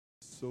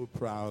so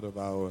proud of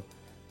our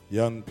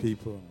young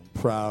people.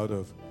 I'm proud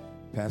of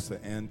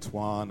Pastor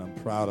Antoine. I'm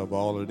proud of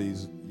all of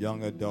these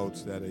young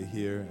adults that are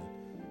here,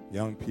 and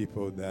young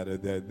people that are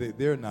there.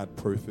 They're not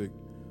perfect,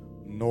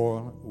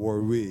 nor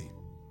were we.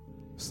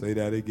 Say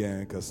that again,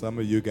 because some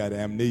of you got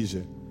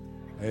amnesia.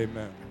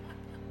 Amen.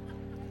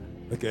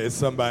 Okay,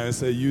 somebody and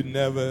say, you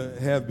never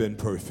have been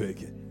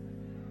perfect.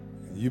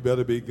 You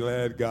better be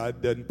glad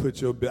God doesn't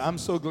put your... I'm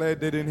so glad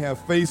they didn't have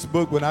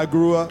Facebook when I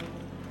grew up.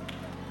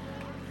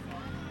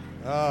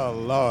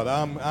 Oh, Lord,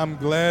 I'm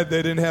glad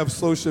they didn't have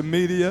social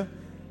media.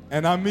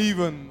 And I'm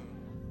even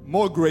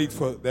more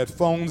grateful that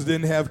phones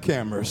didn't have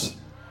cameras.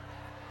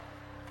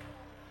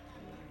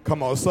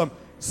 Come on,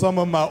 some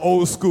of my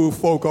old school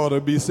folk ought to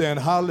be saying,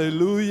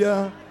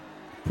 hallelujah,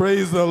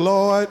 praise the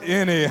Lord,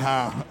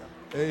 anyhow.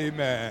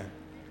 Amen.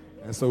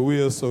 And so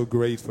we are so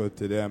grateful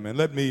to them. And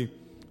let me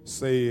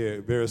say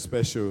a very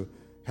special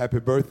happy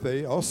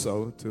birthday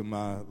also to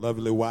my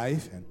lovely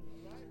wife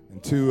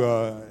and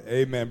to,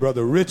 amen,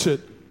 Brother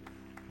Richard,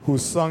 who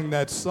sung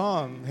that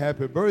song,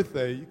 Happy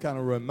Birthday. You kind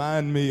of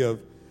remind me of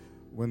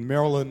when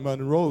Marilyn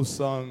Monroe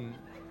sung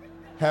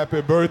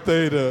Happy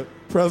Birthday to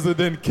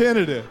President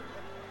Kennedy.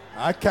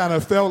 I kind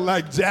of felt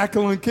like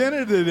Jacqueline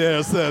Kennedy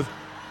there. Says,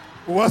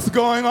 what's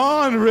going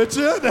on,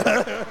 Richard?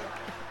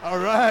 All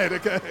right,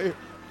 okay.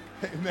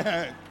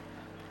 Amen.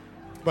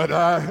 But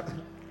I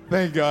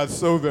thank God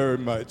so very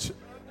much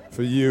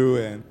for you,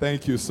 and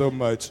thank you so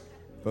much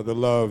for the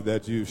love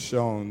that you've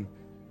shown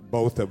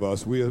both of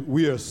us.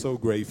 We are so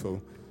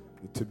grateful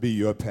to be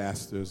your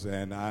pastors,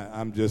 and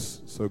I'm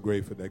just so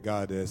grateful that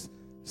God has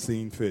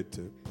seen fit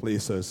to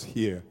place us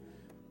here,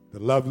 the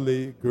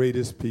lovely,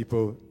 greatest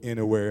people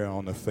anywhere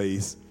on the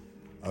face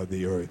of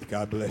the earth.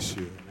 God bless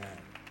you. Amen.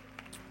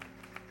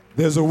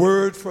 There's a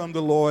word from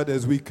the Lord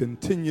as we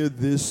continue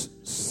this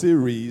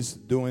series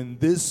during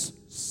this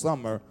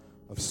summer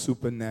of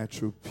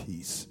supernatural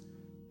peace.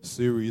 The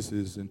series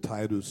is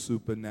entitled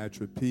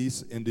Supernatural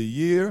Peace in the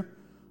Year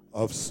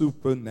of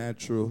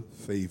Supernatural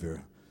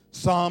Favor.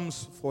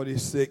 Psalms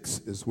 46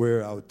 is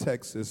where our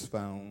text is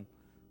found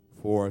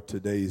for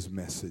today's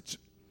message.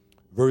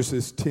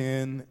 Verses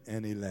 10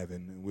 and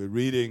 11. We're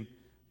reading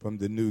from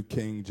the New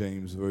King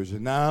James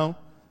Version. Now,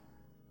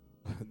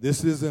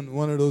 this isn't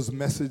one of those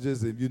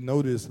messages, if you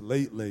notice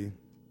lately,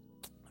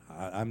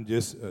 I'm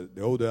just,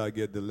 the older I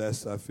get, the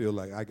less I feel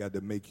like I got to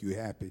make you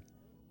happy.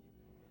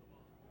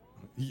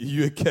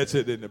 You catch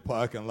it in the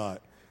parking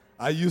lot.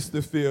 I used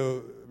to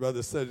feel,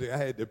 Brother Cedric, I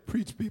had to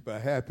preach people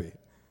happy.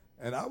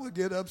 And I would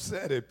get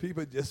upset if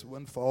people just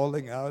weren't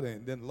falling out.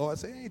 And then the Lord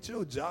said, ain't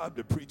your job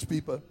to preach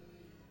people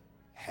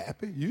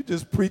happy? You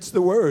just preach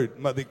the word,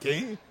 Mother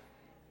King.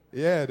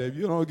 Yeah, if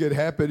you don't get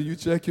happy, you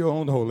check your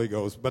own Holy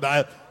Ghost.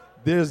 But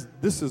this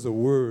is a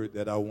word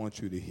that I want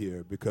you to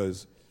hear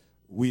because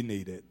we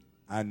need it.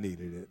 I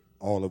needed it.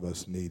 All of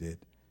us need it.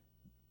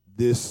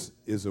 This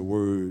is a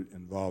word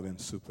involving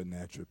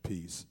supernatural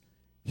peace.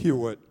 Hear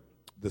what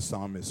the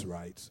psalmist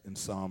writes in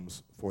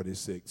Psalms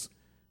 46,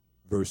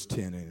 verse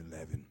 10 and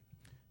 11.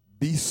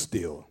 Be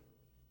still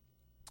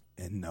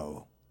and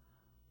know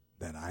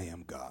that I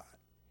am God.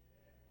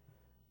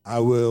 I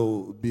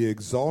will be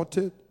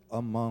exalted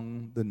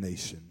among the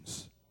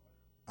nations.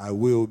 I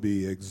will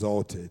be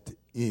exalted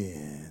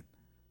in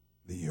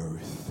the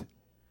earth.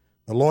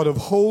 The Lord of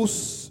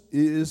hosts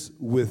is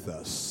with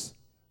us.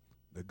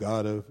 The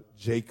God of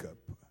Jacob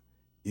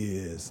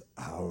is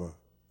our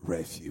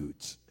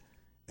refuge.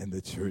 And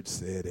the church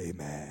said,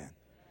 amen.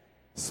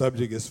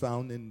 Subject is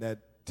found in that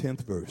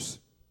 10th verse.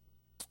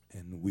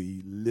 And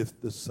we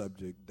lift the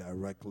subject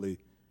directly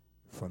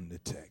from the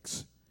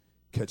text.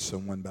 Catch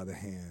someone by the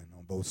hand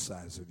on both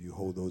sides of you.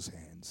 Hold those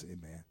hands.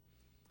 Amen.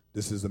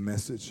 This is a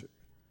message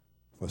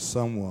for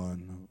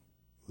someone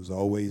who's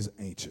always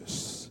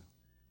anxious.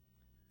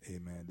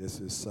 Amen. This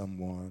is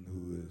someone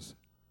who is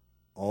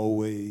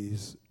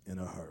always in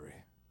a hurry.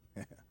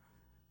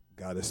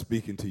 God is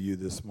speaking to you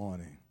this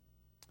morning.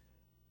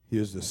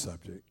 Here's the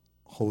subject.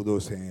 Hold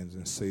those hands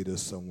and say to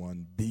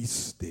someone, be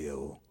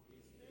still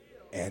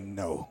and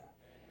know.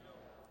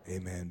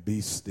 Amen.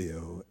 Be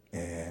still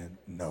and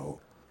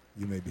know.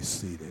 You may be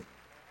seated.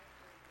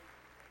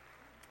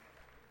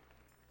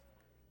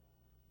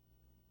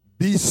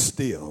 Be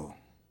still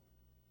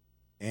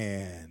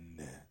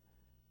and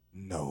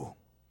know.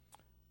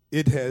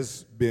 It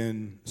has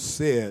been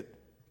said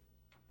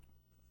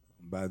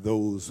by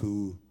those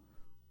who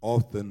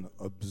often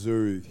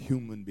observe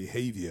human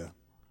behavior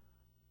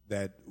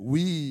that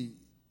we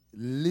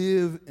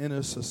live in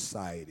a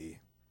society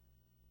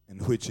in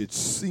which it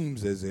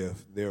seems as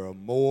if there are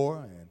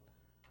more and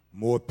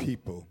more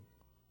people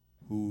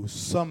who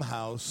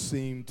somehow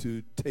seem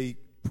to take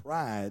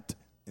pride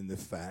in the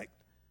fact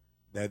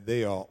that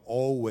they are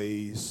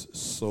always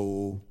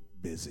so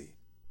busy.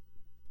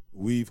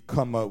 We've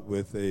come up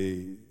with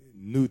a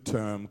new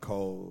term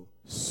called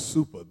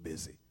super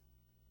busy.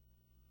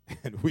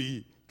 And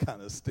we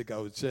kind of stick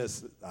our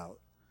chests out,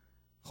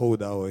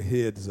 hold our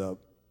heads up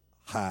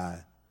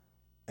high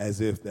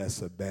as if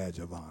that's a badge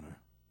of honor.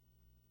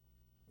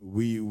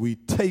 We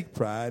take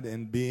pride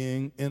in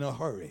being in a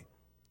hurry.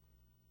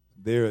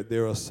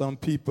 There are some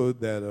people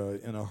that are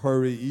in a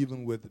hurry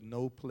even with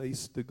no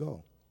place to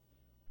go.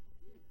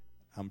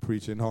 I'm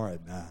preaching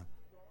hard now.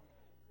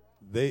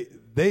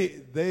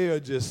 They are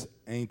just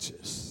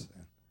anxious.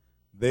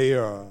 They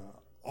are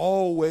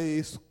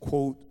always,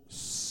 quote,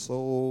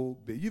 so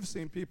busy. You've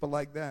seen people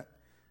like that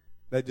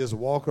just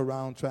walk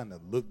around trying to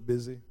look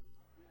busy?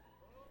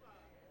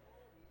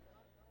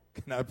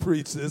 Can I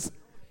preach this?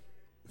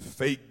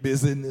 Fake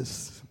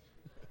busyness.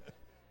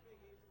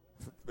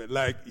 But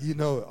like,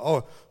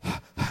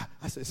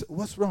 I said, so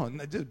what's wrong?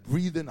 Just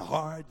breathing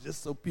hard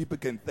just so people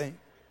can think.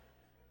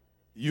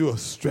 You are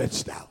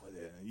stretched out.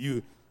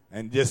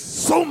 And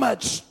just so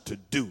much to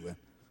do and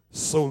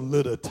so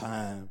little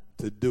time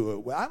to do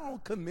it. Well, I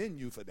don't commend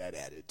you for that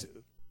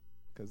attitude.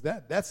 Because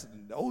that's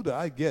the older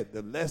I get,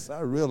 the less I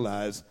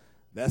realize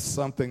that's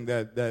something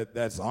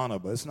that's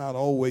honorable. It's not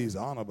always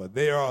honorable.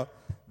 There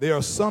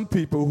are some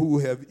people who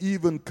have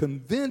even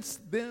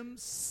convinced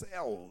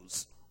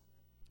themselves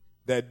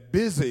that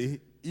busy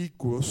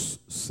equals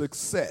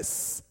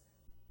success.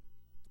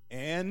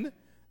 And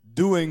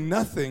doing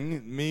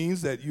nothing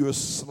means that you're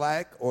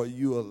slack or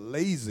you are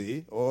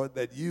lazy or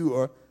that you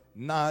are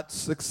not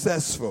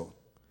successful.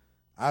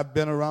 I've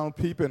been around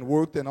people and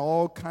worked in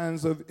all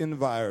kinds of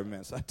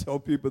environments. I tell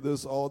people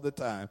this all the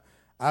time.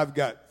 I've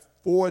got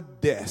 4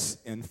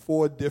 desks in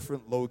 4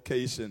 different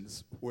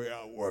locations where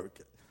I work,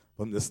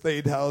 from the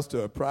State House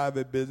to a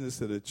private business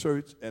to the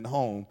church and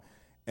home.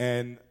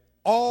 And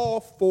all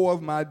 4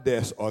 of my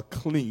desks are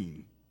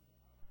clean.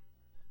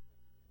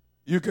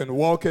 You can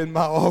walk in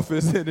my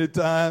office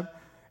anytime.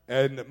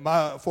 And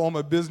my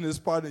former business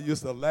partner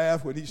used to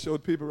laugh when he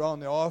showed people around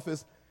the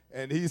office.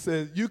 And he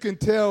said, you can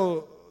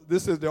tell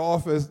this is the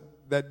office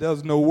that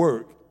does no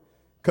work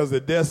because the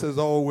desk is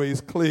always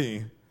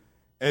clean.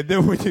 And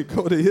then when you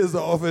go to his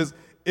office,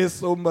 it's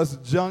so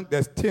much junk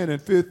that's 10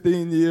 and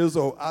 15 years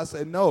old. I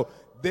said, no,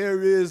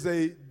 there is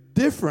a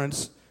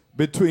difference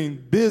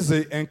between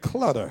busy and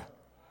clutter.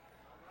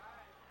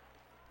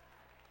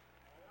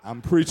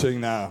 I'm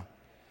preaching now.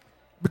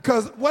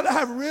 Because what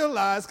I've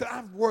realized, because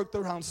I've worked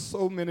around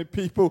so many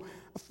people,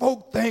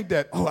 folk think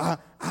that,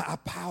 I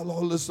pile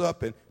all this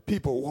up and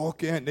people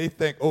walk in, they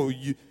think,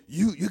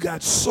 you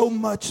got so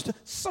much.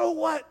 So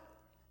what?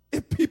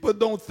 If people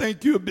don't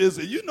think you're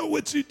busy, you know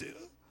what you do.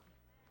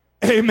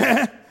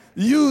 Amen.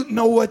 You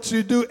know what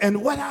you do.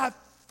 And what I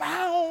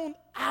found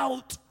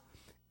out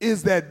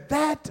is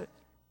that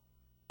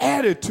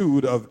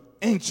attitude of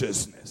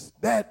anxiousness,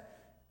 that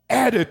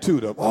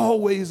attitude of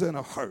always in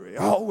a hurry,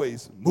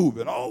 always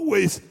moving,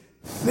 always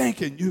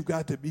thinking you've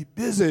got to be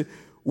busy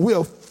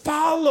will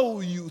follow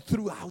you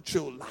throughout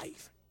your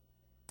life.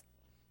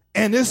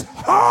 And it's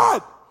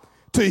hard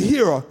to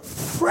hear a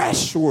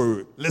fresh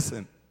word,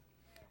 listen,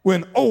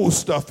 when old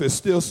stuff is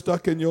still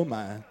stuck in your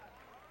mind.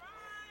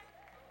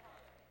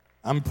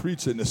 I'm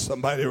preaching to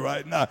somebody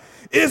right now.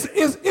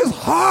 It's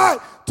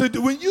hard to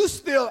do when you're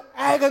still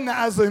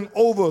agonizing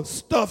over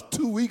stuff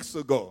 2 weeks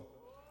ago.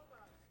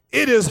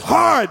 It is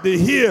hard to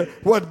hear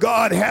what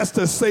God has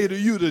to say to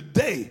you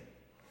today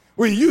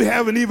when you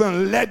haven't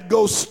even let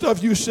go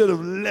stuff you should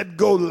have let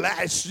go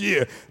last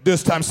year.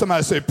 This time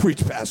somebody say,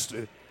 preach,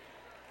 Pastor.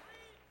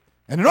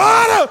 And in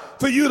order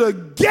for you to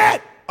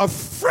get a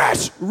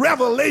fresh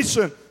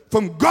revelation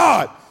from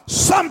God,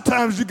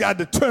 sometimes you got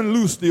to turn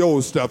loose the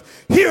old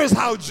stuff. Here's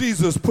how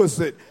Jesus puts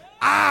it.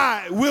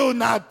 I will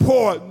not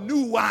pour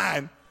new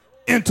wine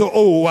into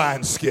old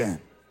wineskin.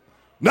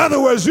 In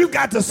other words, you've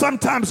got to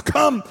sometimes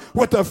come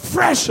with a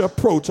fresh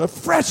approach, a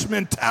fresh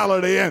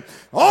mentality. And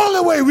the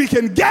only way we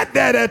can get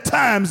that at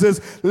times is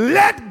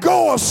let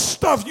go of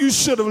stuff you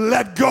should have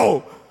let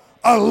go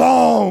a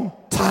long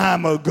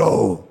time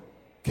ago.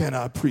 Can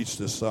I preach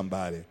to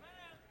somebody?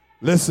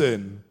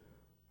 Listen,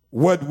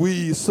 what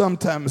we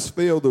sometimes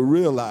fail to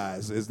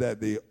realize is that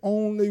the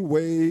only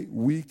way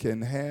we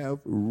can have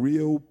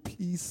real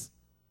peace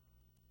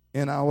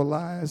in our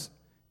lives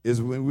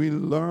is when we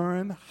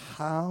learn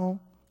how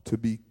to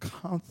be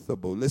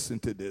comfortable, listen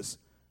to this,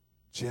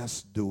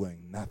 just doing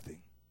nothing.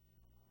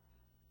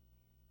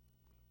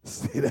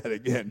 Say that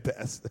again,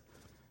 Pastor.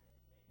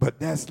 But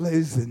that's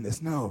laziness.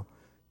 No,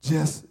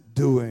 just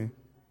doing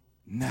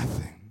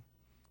nothing,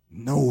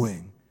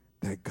 knowing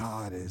that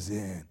God is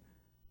in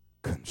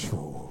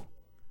control.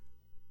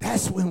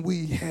 That's when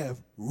we have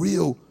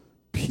real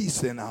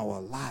peace in our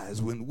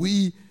lives, when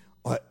we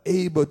are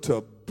able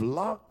to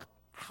block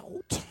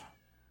out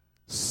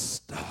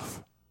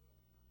stuff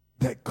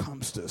that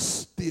comes to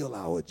steal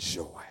our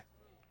joy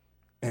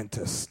and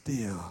to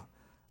steal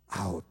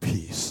our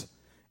peace.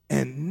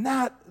 And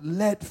not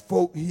let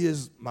folk,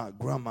 here's my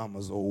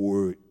grandmama's old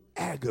word,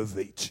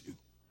 aggravate you.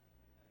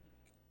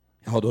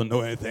 Y'all don't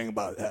know anything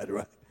about that,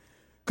 right?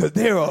 Because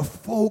there are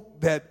folk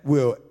that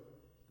will,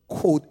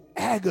 quote,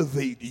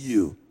 aggravate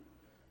you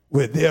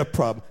with their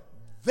problem.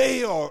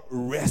 They are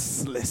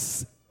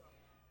restless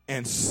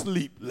and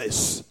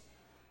sleepless.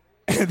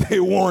 And they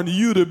want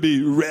you to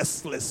be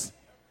restless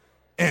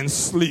and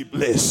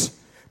sleepless,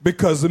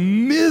 because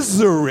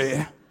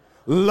misery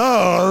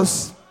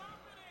loves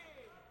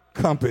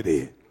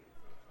company.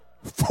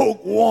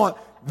 Folk want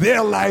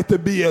their life to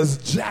be as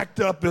jacked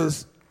up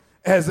as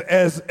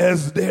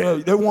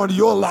they want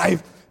your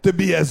life to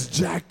be as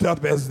jacked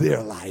up as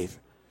their life.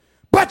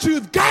 But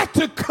you've got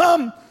to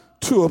come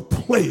to a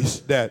place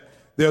that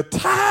there are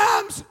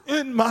times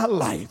in my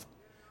life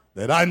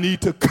that I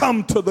need to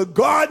come to the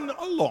garden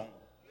alone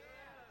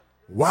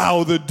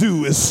while the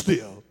dew is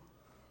still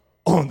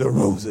on the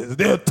roses.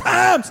 There are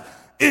times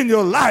in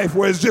your life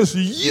where it's just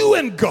you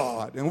and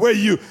God, and where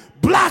you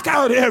block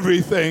out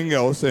everything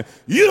else, and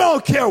you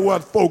don't care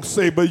what folks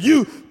say, but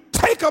you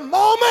take a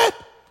moment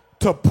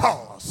to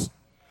pause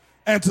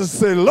and to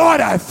say,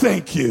 Lord, I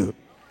thank you.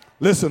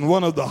 Listen,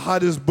 one of the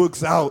hottest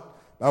books out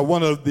by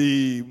one of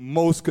the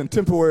most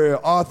contemporary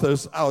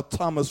authors out,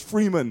 Thomas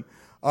Freeman,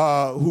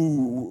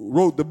 who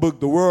wrote the book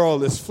The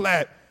World is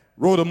Flat,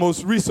 wrote a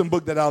most recent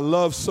book that I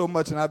love so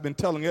much, and I've been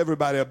telling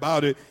everybody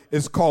about it.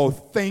 It's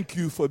called Thank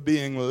You for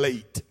Being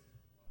Late.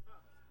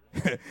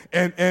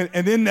 and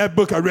in that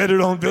book, I read it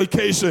on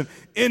vacation.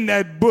 In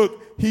that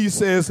book, he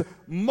says,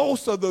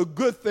 most of the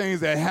good things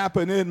that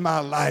happened in my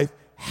life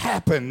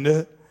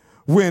happened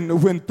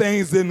when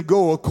things didn't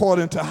go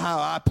according to how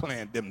I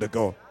planned them to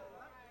go.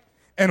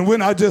 And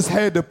when I just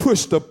had to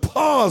push the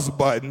pause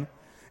button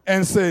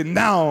and say,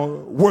 now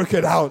work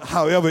it out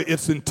however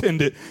it's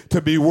intended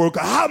to be worked.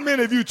 How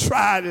many of you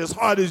tried as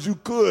hard as you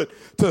could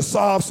to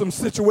solve some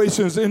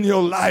situations in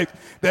your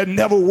life that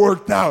never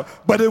worked out?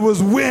 But it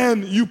was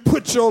when you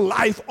put your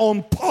life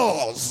on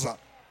pause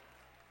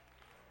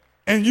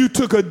and you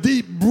took a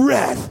deep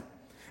breath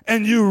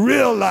and you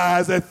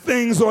realized that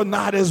things are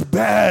not as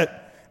bad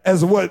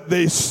as what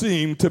they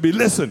seem to be.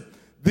 Listen,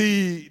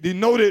 the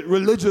noted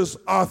religious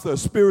author,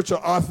 spiritual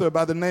author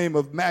by the name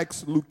of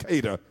Max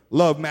Lucado,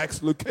 love Max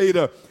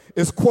Lucado,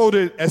 is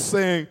quoted as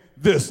saying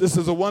this. This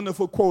is a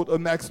wonderful quote of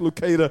Max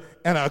Lucado,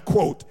 and I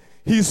quote.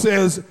 He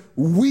says,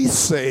 we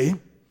say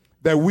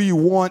that we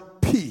want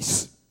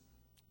peace,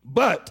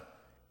 but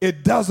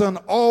it doesn't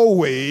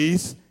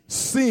always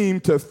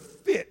seem to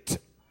fit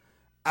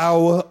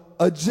our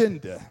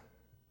agenda.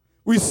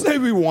 We say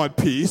we want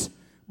peace,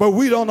 but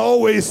we don't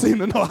always seem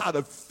to know how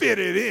to fit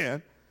it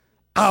in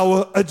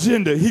our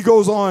agenda. He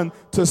goes on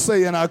to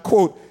say, and I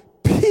quote,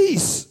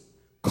 peace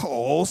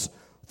calls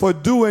for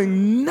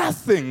doing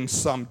nothing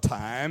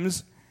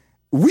sometimes.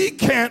 We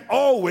can't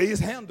always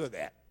handle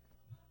that.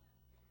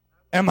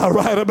 Am I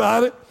right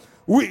about it?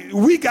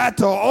 We got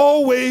to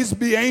always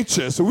be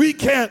anxious. We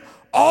can't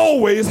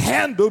always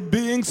handle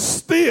being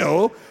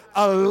still,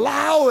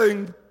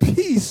 allowing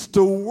peace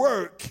to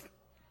work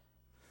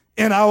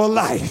in our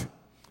life.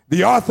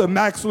 The author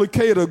Max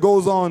Lucado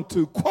goes on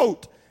to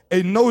quote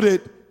a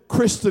noted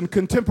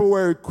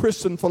contemporary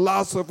Christian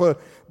philosopher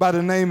by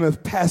the name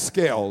of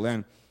Pascal.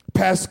 And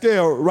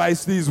Pascal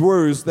writes these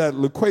words that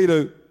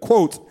Lucado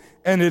quotes,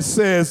 and it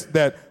says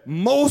that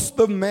most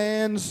of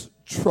man's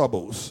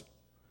troubles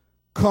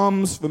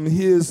comes from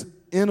his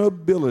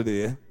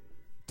inability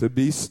to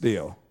be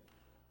still.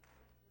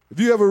 Have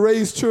you ever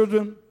raised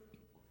children?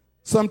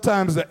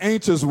 Sometimes the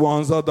anxious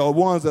ones are the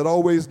ones that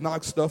always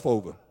knock stuff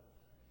over.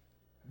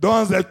 The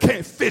ones that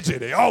can't fidget,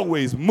 they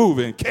always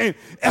moving, can't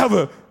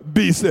ever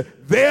be still.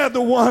 They're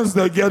the ones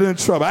that get in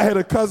trouble. I had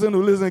a cousin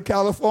who lives in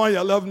California.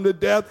 I love him to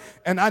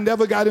death, and I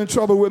never got in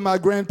trouble with my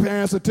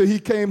grandparents until he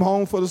came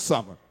home for the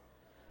summer.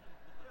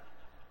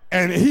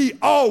 And he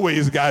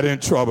always got in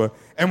trouble.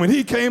 And when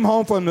he came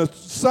home from the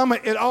summer,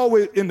 it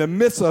always in the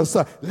midst of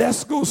summer,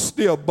 let's go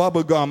steal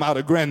bubble gum out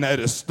of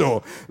Granddaddy's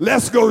store.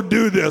 Let's go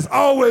do this.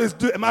 Always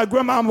do. My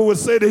grandmama would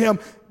say to him,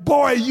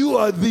 boy, you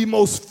are the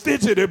most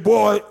fidgety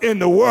boy in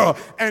the world.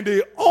 And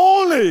the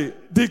only,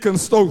 Deacon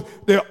Stokes,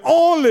 the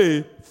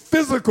only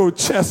physical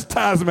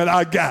chastisement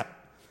I got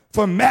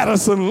from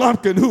Madison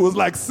Lumpkin, who was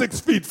like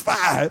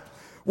 6'5",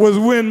 was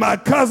when my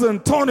cousin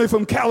Tony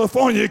from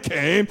California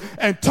came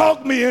and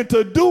talked me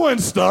into doing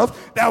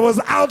stuff that was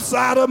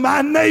outside of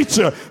my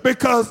nature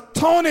because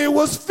Tony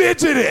was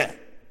fidgety.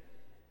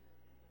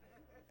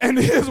 And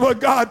here's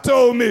what God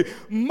told me.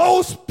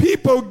 Most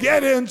people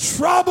get in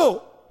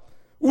trouble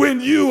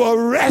when you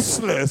are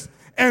restless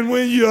and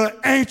when you're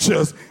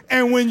anxious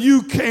and when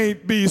you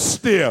can't be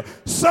still.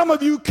 Some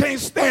of you can't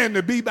stand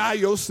to be by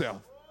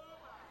yourself.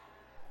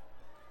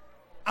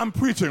 I'm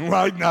preaching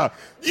right now.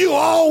 You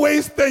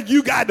always think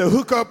you got to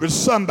hook up with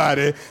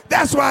somebody.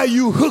 That's why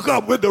you hook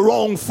up with the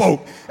wrong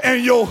folk.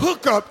 And your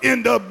hookup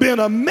end up being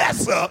a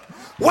mess up.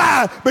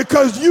 Why?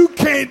 Because you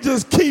can't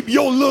just keep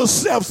your little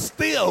self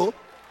still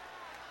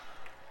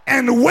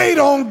and wait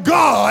on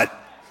God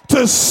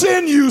to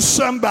send you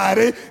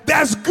somebody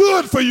that's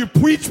good for you,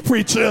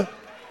 preacher.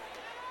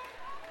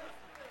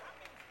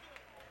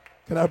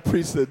 Can I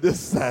preach to this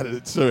side of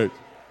the church?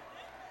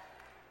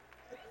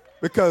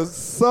 Because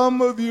some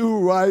of you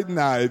right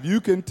now, if you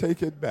can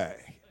take it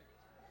back,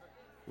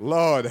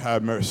 Lord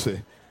have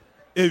mercy,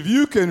 if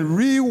you can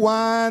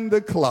rewind the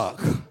clock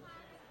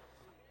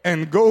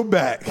and go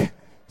back,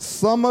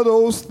 some of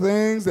those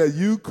things that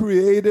you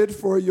created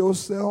for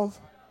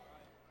yourself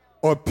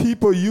or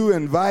people you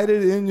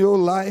invited in your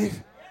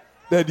life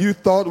that you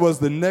thought was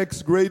the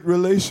next great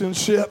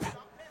relationship,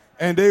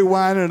 and they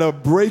winded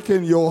up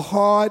breaking your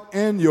heart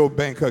and your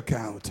bank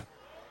account.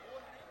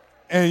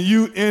 And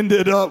you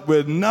ended up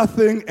with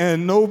nothing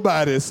and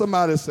nobody.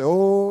 Somebody say,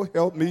 oh,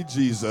 help me,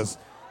 Jesus.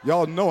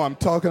 Y'all know I'm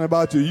talking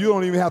about you. You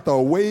don't even have to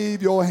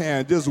wave your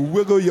hand. Just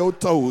wiggle your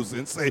toes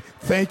and say,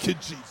 thank you,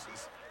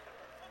 Jesus.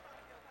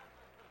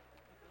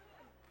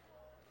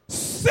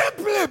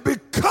 Simply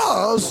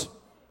because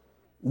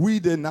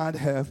we did not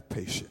have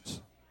patience.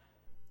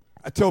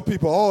 I tell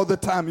people all the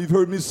time, you've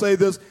heard me say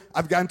this,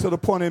 I've gotten to the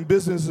point in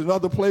business and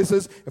other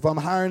places, if I'm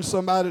hiring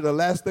somebody, the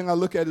last thing I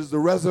look at is the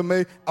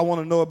resume. I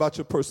want to know about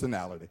your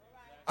personality.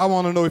 I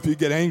want to know if you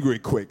get angry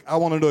quick. I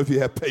want to know if you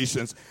have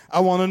patience. I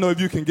want to know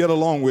if you can get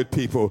along with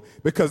people,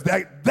 because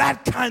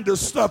that kind of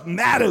stuff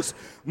matters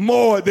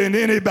more than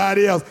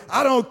anybody else.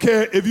 I don't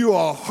care if you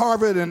are a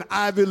Harvard and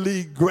Ivy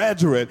League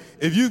graduate.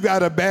 If you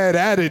got a bad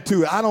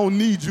attitude, I don't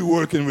need you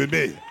working with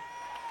me.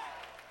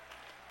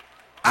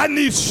 I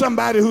need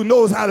somebody who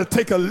knows how to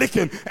take a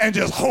licking and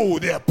just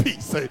hold their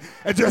peace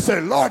and just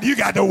say, Lord, you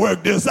got to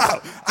work this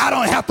out. I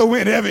don't have to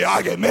win every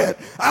argument.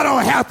 I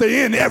don't have to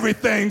end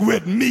everything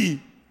with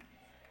me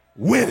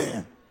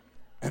winning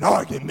an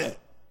argument.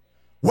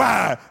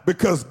 Why?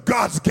 Because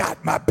God's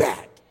got my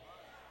back.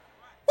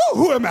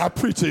 Woo, who am I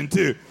preaching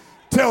to?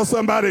 Tell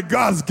somebody,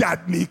 God's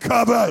got me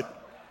covered.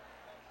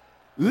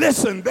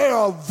 Listen, there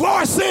are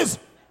voices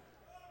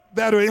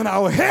that are in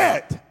our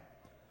head,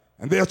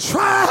 and they're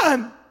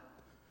trying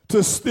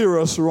to steer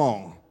us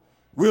wrong.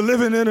 We're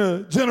living in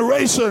a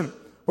generation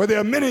where there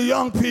are many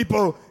young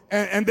people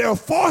and there are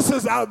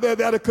forces out there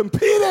that are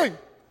competing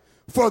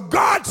for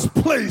God's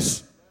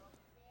place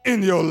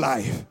in your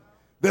life.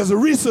 There's a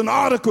recent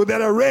article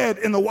that I read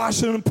in the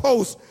Washington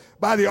Post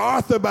by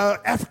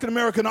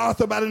African-American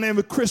author by the name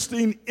of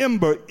Christine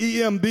Ember,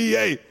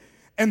 E-M-B-A.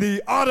 And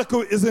the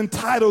article is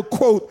entitled,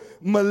 quote,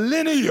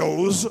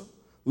 Millennials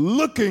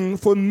Looking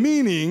for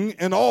Meaning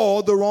in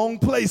All the Wrong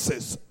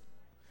Places.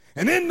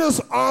 And in this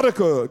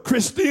article,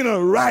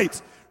 Christina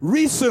writes,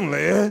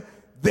 recently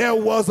there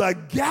was a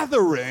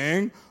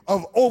gathering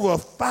of over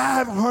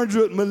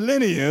 500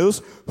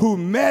 millennials who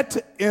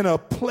met in a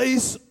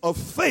place of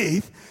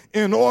faith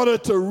in order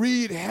to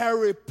read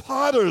Harry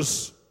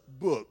Potter's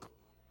book.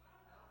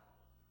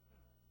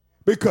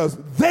 Because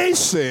they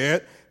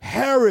said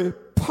Harry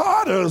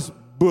Potter's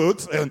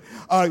books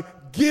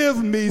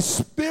give me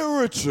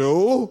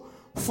spiritual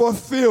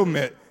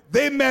fulfillment.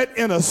 They met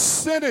in a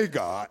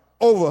synagogue,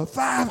 over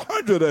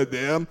 500 of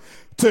them,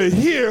 to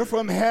hear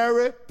from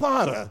Harry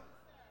Potter.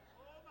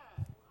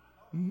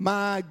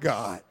 My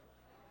God.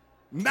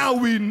 Now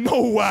we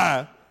know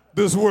why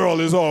this world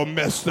is all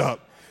messed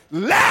up.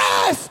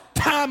 Last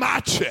time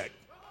I checked,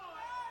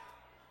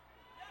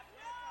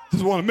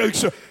 just want to make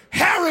sure,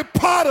 Harry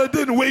Potter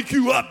didn't wake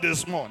you up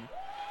this morning.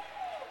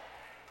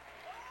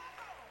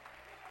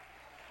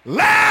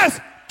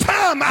 Last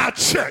time I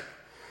checked,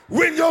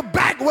 when your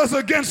back was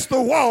against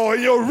the wall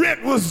and your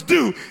rent was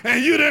due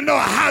and you didn't know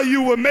how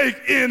you would make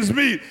ends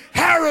meet,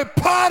 Harry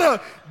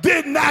Potter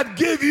did not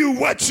give you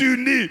what you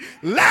need.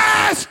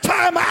 Last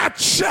time I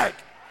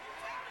checked,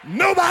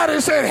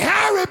 nobody said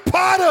Harry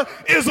Potter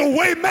is a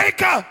way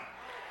maker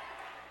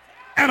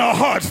and a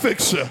heart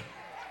fixer.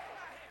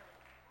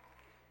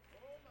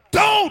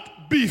 Don't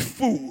be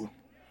fooled.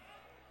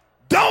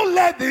 Don't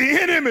let the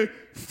enemy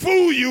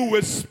fool you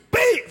with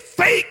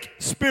fake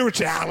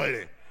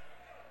spirituality.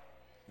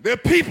 There are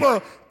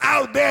people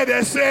out there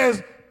that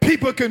says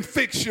people can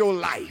fix your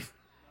life.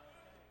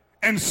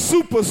 And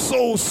Super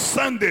Soul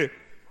Sunday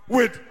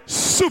with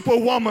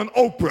Superwoman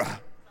Oprah.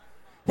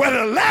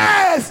 Well, the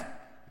last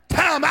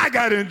time I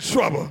got in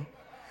trouble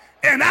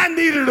and I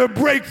needed a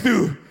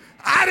breakthrough,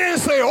 I didn't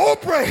say,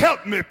 Oprah,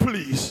 help me,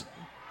 please.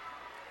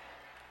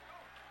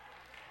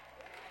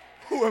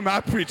 Who am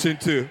I preaching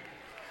to?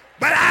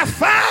 But I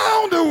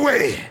found a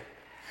way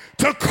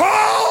to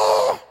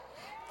call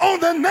on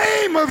the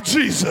name of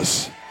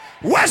Jesus.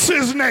 What's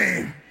his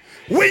name?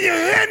 When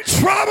you're in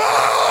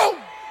trouble,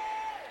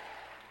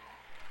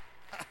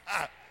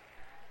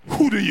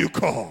 who do you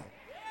call?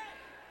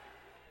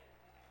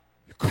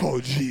 You call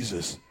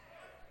Jesus,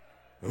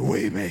 the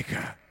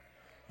waymaker.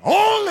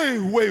 Only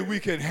way we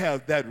can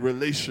have that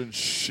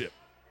relationship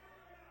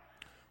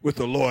with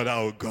the Lord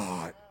our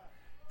God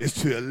is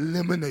to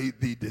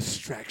eliminate the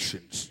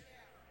distractions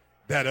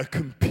that are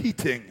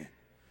competing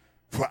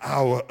for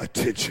our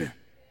attention.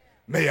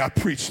 May I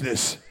preach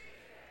this?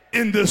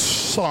 In this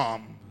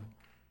psalm,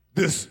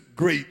 this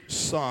great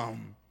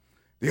psalm,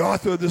 the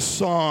author of this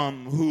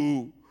psalm,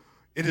 who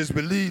it is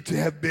believed to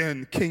have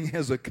been King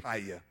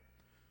Hezekiah,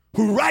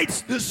 who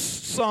writes this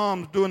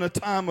psalm during a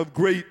time of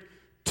great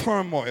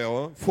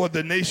turmoil for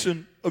the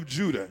nation of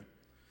Judah.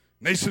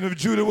 Nation of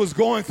Judah was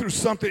going through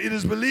something. It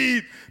is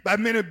believed by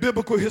many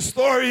biblical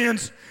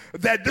historians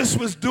that this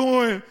was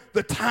during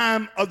the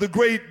time of the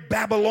great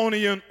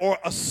Babylonian or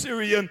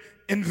Assyrian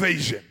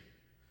invasion.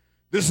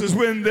 This is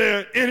when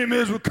their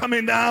enemies were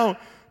coming down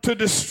to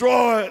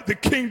destroy the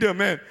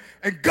kingdom. And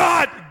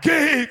God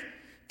gave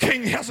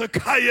King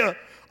Hezekiah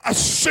a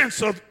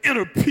sense of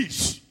inner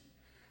peace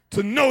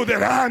to know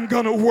that I'm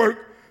going to work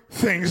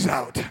things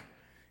out.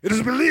 It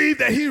is believed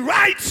that he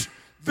writes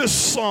this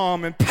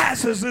psalm and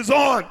passes it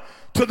on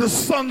to the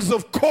sons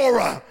of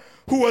Korah,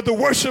 who are the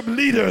worship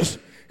leaders,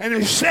 and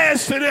he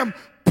says to them,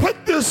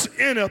 put this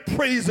in a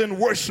praise and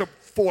worship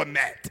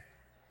format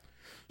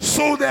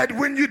so that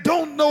when you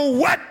don't know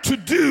what to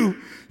do,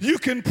 you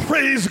can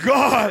praise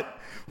God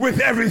with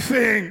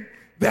everything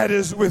that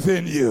is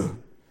within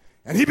you.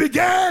 And he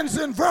begins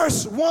in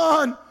verse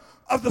 1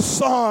 of the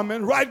psalm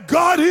and write,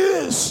 God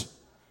is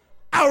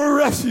our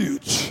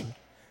refuge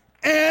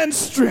and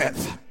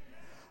strength,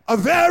 a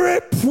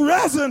very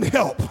present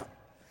help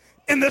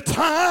in the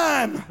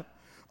time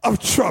of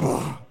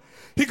trouble.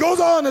 He goes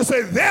on to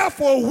say,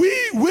 therefore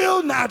we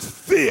will not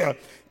fear,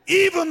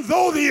 even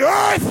though the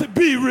earth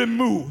be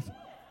removed.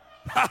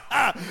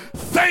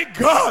 Thank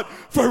God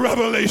for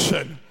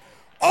revelation.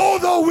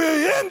 Although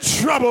we're in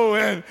trouble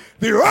and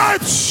the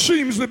earth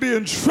seems to be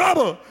in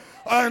trouble,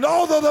 and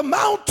although the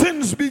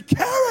mountains be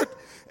carried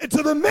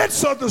into the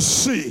midst of the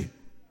sea,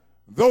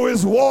 though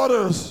its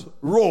waters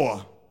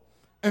roar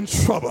and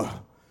trouble,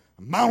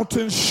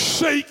 mountains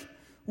shake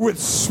with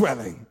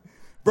swelling.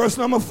 Verse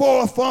number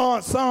 4,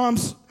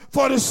 Psalms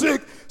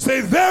 46,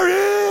 say,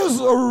 there is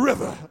a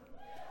river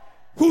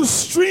whose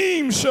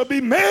streams shall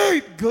be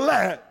made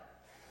glad,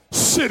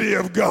 city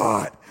of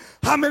God.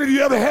 How many of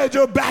you ever had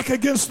your back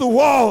against the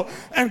wall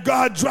and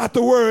God dropped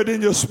the word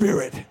in your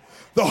spirit?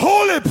 The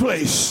holy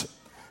place,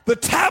 the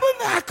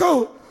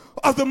tabernacle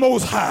of the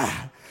Most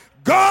High.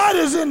 God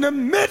is in the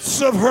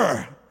midst of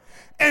her,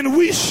 and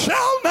we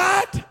shall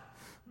not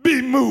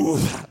be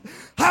moved.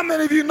 How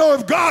many of you know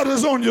if God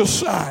is on your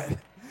side,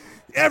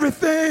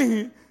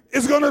 everything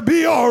is going to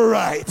be all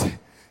right?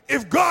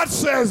 If God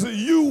says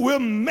you will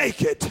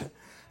make it,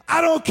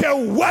 I don't care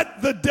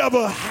what the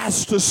devil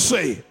has to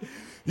say,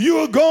 you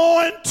are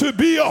going to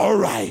be all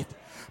right.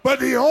 But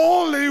the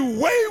only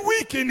way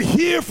we can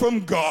hear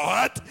from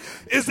God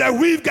is that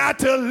we've got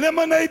to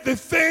eliminate the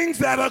things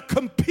that are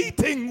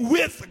competing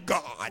with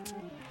God.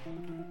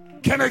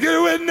 Can I get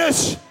a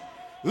witness?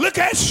 Look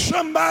at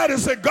somebody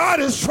and say, God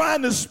is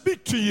trying to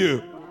speak to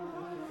you,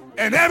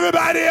 and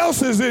everybody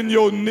else is in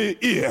your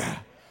ear.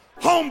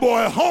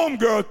 Homeboy,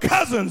 homegirl,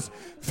 cousins,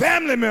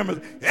 family members,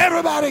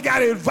 everybody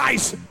got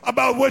advice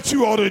about what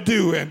you ought to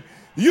do, and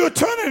you're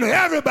turning to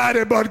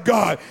everybody but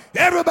God.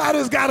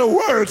 Everybody's got a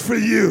word for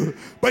you,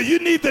 but you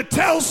need to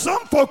tell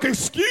some folk,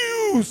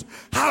 excuse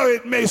how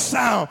it may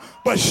sound,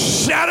 but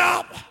shut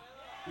up.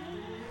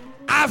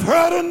 I've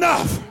heard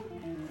enough.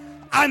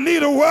 I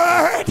need a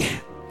word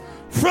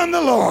from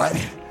the Lord.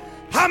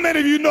 How many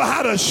of you know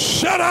how to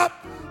shut up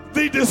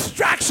the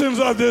distractions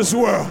of this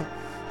world?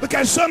 Look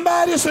at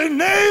somebody and say,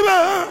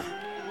 neighbor,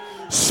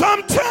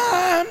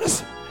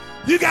 sometimes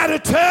you got to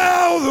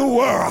tell the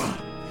world,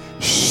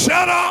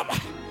 shut up.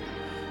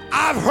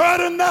 I've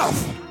heard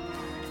enough.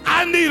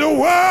 I need a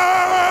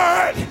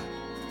word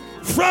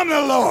from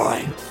the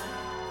Lord.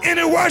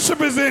 Any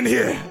worshipers in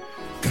here,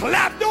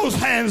 clap those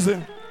hands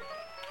in.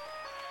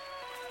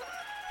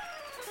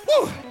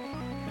 Woo.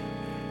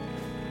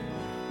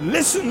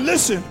 Listen,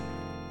 listen.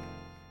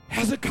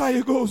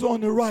 Hezekiah goes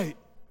on to write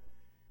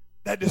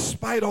that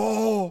despite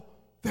all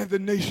that the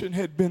nation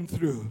had been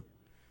through,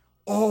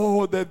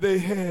 all that they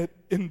had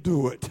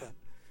endured,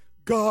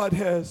 God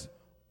has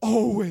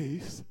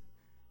always,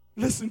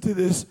 listen to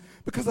this,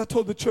 because I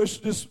told the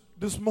church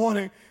this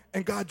morning,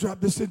 and God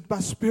dropped this in my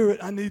spirit.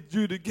 I need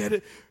you to get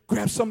it.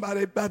 Grab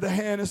somebody by the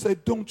hand and say,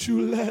 don't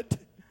you let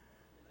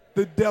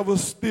the devil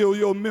steal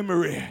your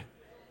memory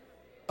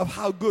of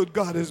how good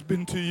God has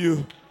been to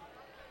you.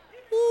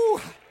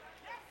 Ooh.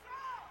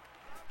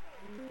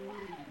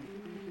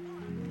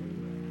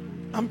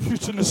 I'm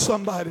preaching to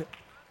somebody.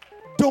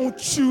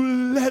 Don't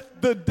you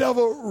let the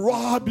devil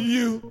rob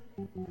you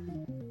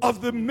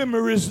of the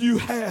memories you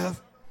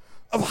have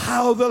of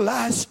how the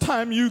last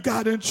time you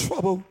got in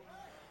trouble,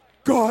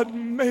 God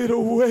made a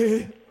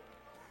way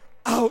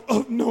out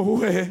of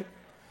nowhere.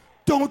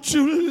 Don't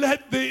you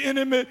let the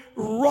enemy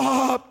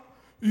rob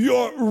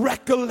your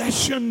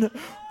recollection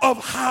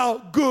of how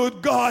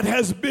good God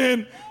has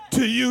been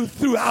to you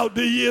throughout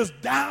the years,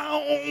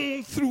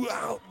 down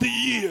throughout the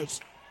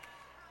years.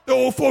 The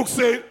old folks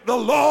say, the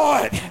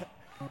Lord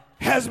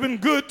has been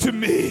good to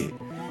me.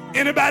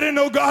 Anybody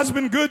know God's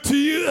been good to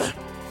you?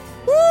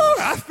 Woo,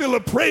 I feel a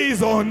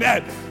praise on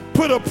that.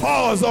 Put a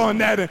pause on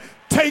that and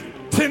take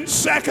 10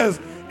 seconds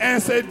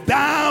and say,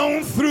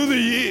 down through the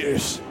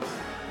years,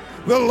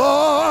 the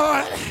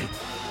Lord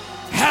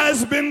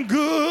has been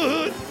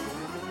good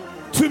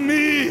to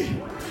me.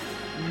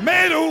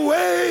 Made a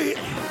way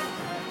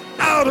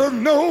out of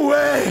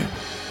nowhere.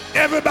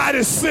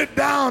 Everybody sit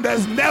down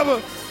that's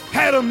never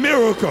had a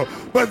miracle.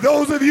 But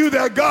those of you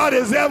that God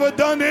has ever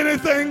done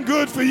anything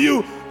good for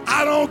you,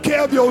 I don't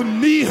care if your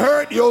knee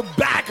hurt, your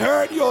back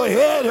hurt, your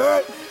head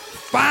hurt,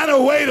 find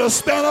a way to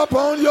stand up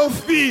on your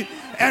feet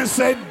and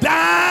say,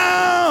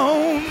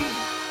 down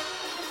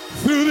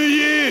through the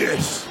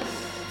years,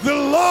 the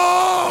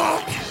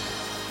Lord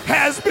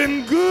has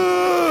been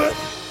good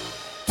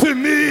to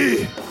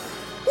me.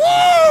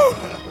 Woo!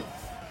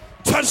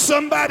 Touch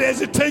somebody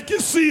as you take your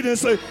seat and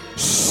say,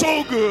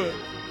 so good.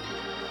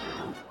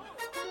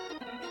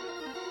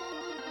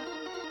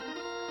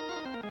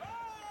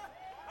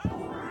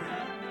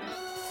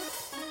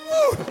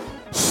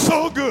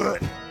 so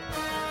good.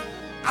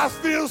 I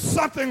feel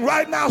something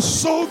right now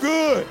so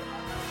good.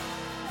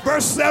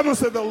 Verse 7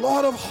 said, the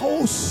Lord of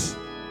hosts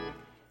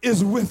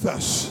is with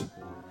us.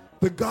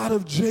 The God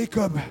of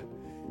Jacob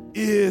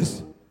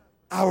is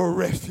our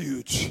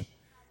refuge.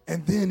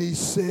 And then he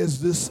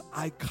says this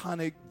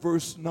iconic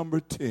verse number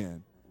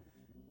 10.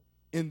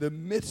 In the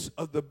midst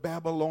of the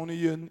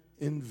Babylonian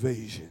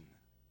invasion,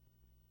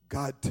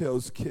 God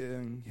tells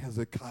King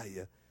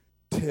Hezekiah,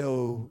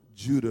 tell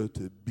Judah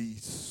to be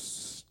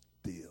still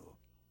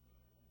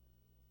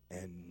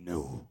and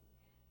know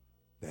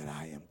that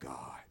I am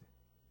God.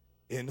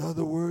 In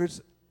other words,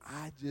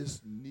 I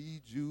just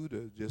need you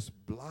to just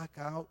block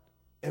out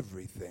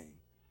everything.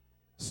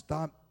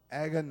 Stop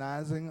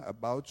agonizing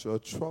about your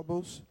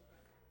troubles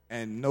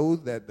and know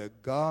that the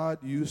God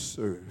you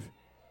serve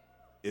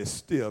is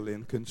still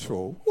in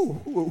control.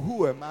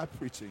 Who am I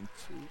preaching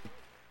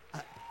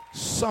to?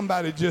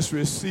 Somebody just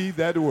received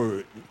that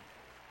word.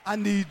 I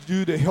need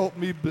you to help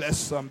me bless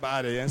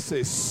somebody and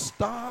say,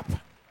 stop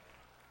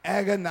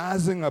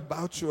agonizing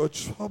about your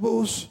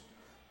troubles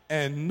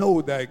and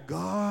know that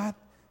God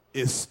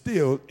is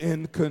still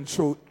in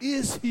control.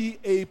 Is he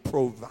a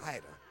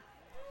provider?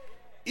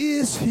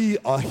 Is he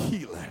a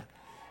healer?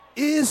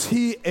 Is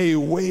he a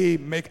way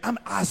maker? I'm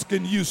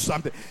asking you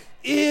something.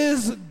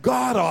 Is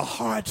God a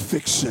heart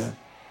fixer?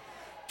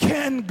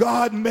 Can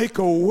God make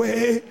a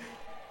way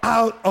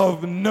out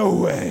of no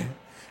way?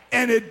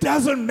 And it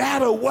doesn't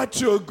matter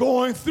what you're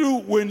going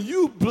through. When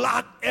you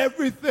block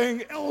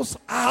everything else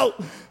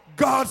out,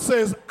 God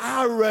says,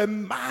 I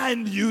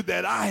remind you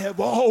that I have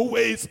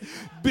always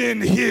been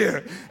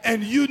here.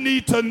 And you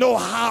need to know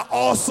how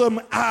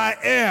awesome I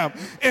am.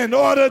 In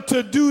order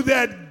to do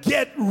that,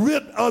 get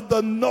rid of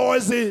the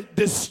noisy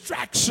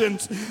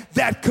distractions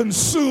that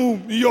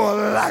consume your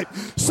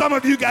life. Some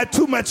of you got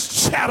too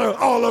much chatter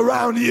all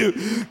around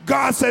you.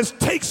 God says,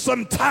 take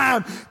some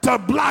time to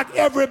block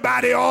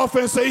everybody off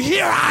and say,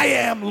 here I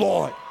am,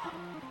 Lord.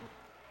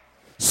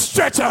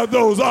 Stretch out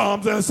those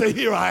arms and say,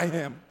 here I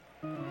am.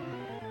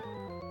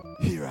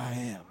 Here I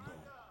am,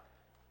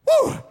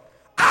 Lord. Woo!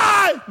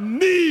 I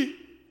need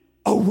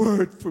a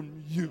word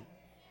from you.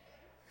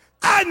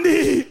 I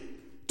need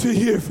to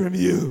hear from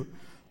you.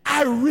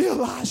 I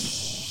realized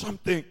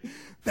something,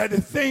 that the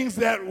things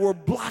that were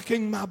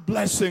blocking my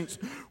blessings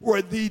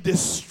were the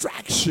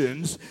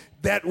distractions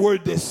that were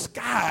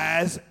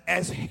disguised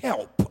as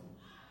help.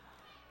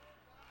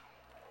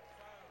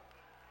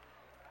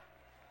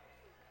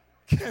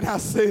 Can I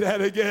say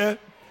that again?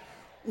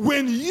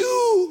 When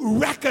you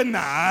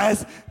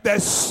recognize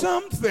that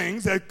some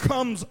things that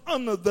comes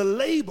under the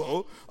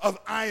label of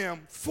I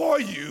am for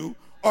you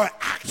are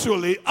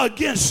actually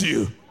against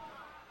you.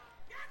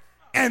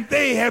 And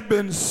they have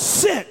been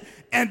sent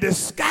and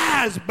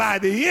disguised by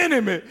the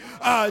enemy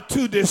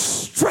to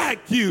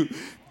distract you.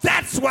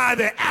 That's why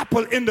the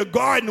apple in the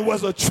garden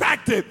was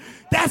attractive.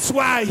 That's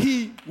why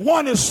he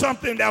wanted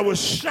something that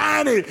was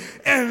shiny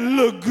and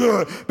look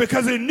good,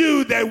 because he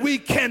knew that we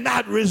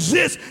cannot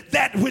resist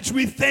that which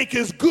we think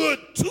is good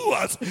to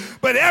us.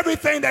 But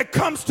everything that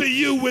comes to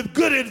you with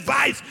good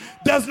advice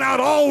does not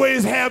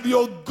always have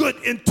your good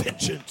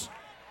intentions.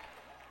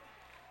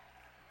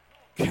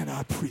 Can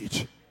I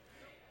preach?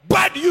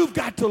 But you've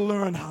got to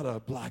learn how to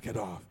block it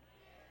off.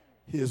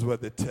 Here's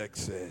what the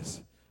text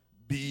says.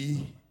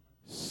 Be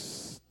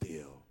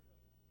still.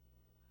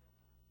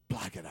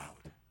 Block it out.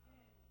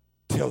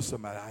 Tell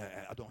somebody,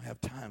 I don't have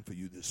time for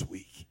you this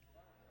week.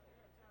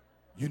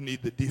 You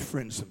need to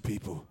defriend some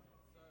people.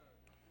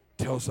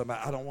 Tell somebody,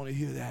 I don't want to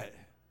hear that.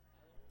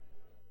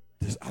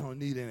 I don't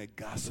need any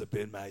gossip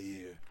in my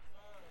ear.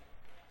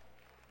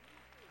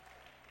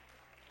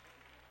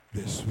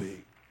 This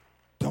week,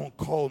 don't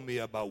call me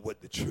about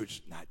what the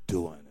church not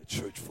doing, the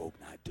church folk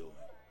not doing.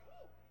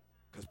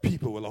 Because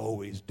people will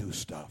always do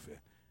stuff.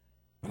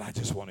 But I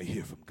just want to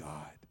hear from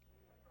God.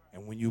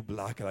 And when you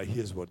block it,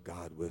 here's what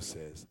God will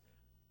says.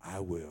 I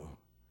will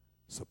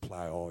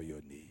supply all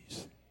your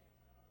needs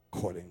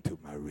according to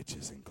my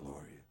riches and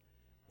glory.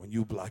 When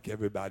you block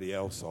everybody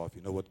else off,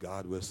 you know what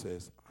God will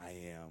says? I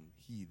am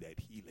he that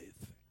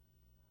healeth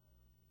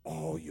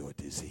all your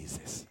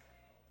diseases.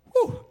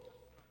 Whew.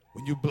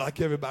 When you block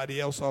everybody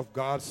else off,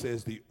 God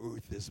says the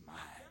earth is mine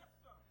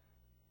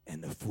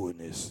and the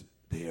fullness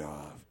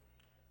thereof.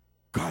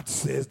 God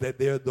says that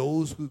there are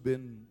those who've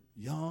been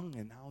young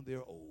and now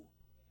they're old,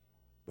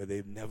 but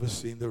they've never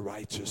seen the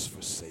righteous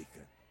forsaken.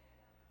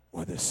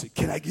 Or the sick.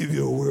 Can I give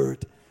you a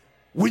word?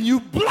 When you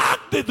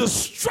block the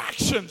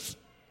distractions,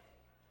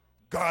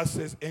 God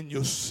says, and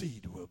your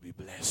seed will be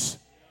blessed,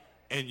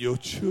 and your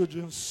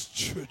children's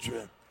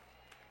children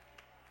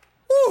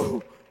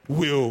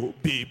will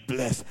be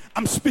blessed.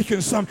 I'm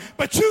speaking something,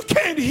 but you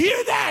can't hear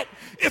that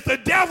if the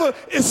devil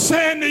is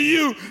saying to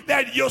you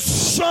that your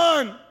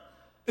son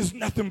is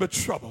nothing but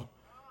trouble.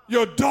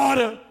 Your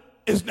daughter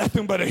is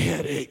nothing but a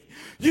headache.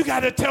 You got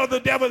to tell the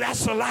devil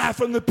that's a lie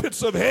from the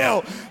pits of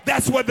hell.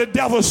 That's what the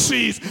devil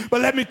sees. But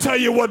let me tell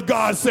you what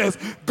God says.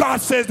 God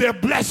says they're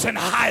blessed and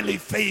highly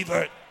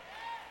favored.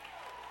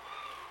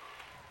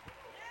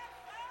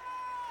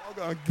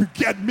 Gonna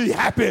get me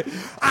happy.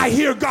 I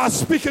hear God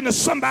speaking to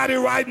somebody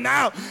right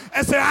now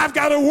and say, I've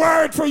got a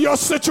word for your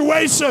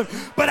situation,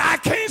 but I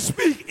can't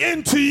speak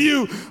into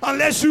you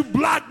unless you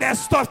block that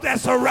stuff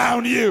that's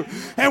around you.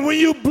 And when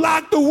you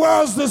block the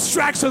world's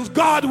distractions,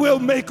 God will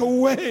make a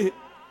way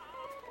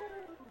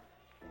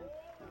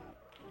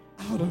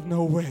out of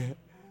nowhere.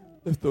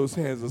 Lift those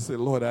hands and say,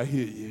 Lord, I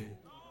hear you.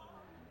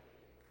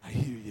 I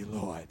hear you,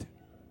 Lord.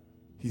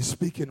 He's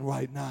speaking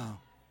right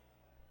now.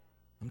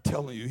 I'm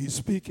telling you, he's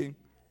speaking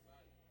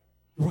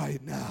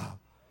right now.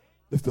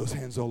 Lift those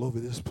hands all over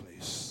this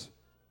place.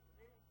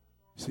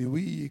 See,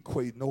 we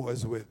equate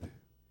noise with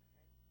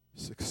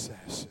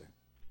success.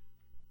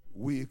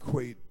 We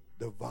equate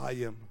the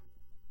volume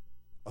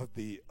of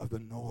the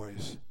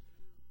noise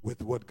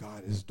with what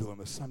God is doing.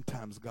 But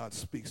sometimes God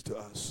speaks to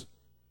us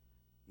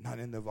not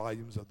in the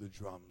volumes of the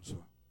drums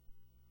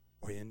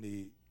or in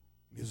the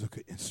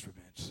musical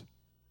instruments,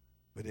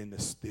 but in the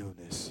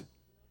stillness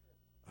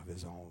of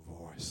his own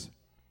voice.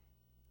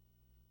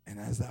 And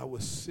as I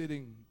was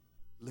sitting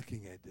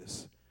looking at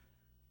this,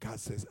 God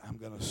says, I'm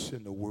going to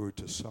send a word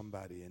to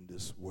somebody in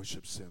this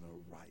worship center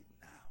right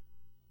now.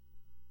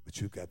 But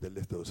you've got to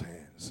lift those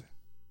hands,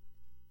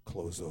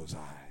 close those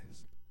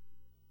eyes,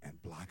 and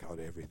block out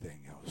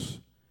everything else.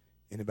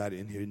 Anybody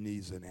in here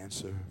needs an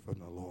answer from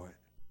the Lord?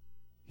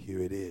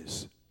 Here it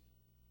is.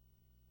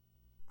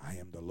 I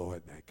am the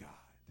Lord thy God,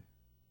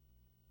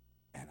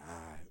 and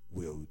I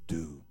will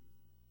do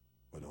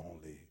what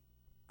only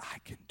I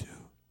can do.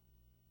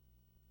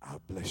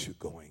 I'll bless you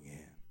going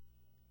in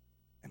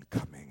and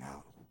coming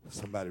out.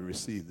 Somebody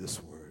receive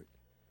this word.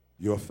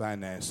 Your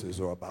finances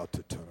are about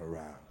to turn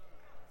around.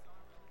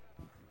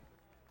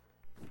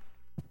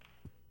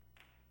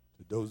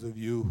 To those of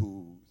you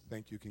who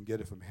think you can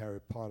get it from Harry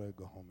Potter,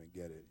 go home and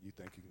get it. You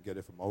think you can get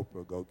it from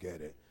Oprah, go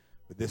get it.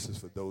 But this is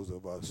for those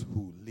of us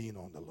who lean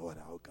on the Lord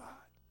our God.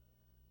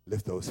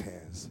 Lift those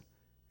hands.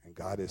 And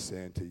God is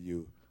saying to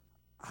you,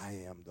 I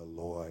am the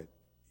Lord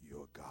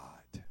your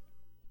God.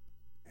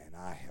 And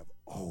I have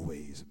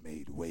always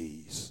made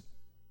ways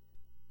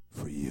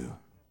for you.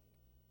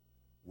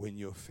 When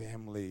your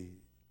family,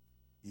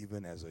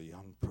 even as a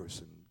young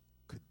person,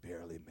 could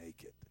barely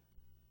make it,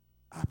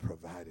 I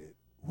provided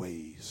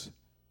ways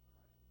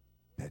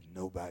that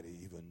nobody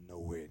even know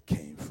where it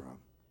came from.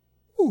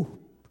 Ooh.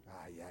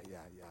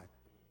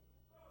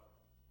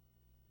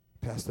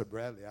 Pastor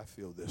Bradley, I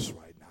feel this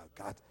right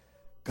now.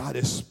 God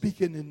is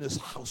speaking in this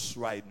house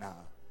right now.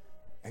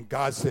 And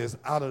God says,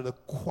 out of the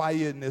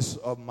quietness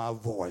of my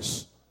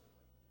voice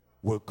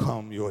will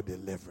come your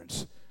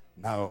deliverance.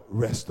 Now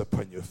rest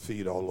upon your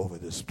feet all over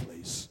this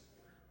place.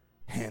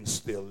 Hands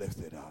still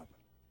lifted up.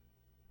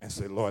 And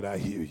say, Lord, I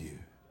hear you.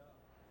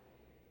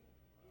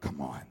 Come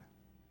on.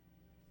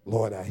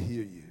 Lord, I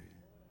hear you.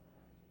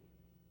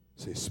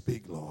 Say,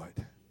 speak, Lord.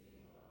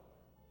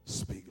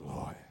 Speak,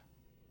 Lord.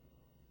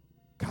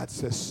 God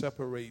says,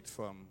 separate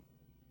from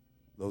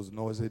those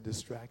noisy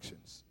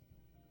distractions.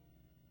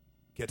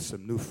 Get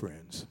some new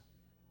friends.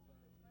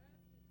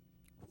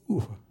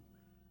 Ooh.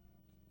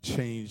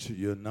 Change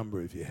your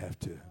number if you have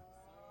to.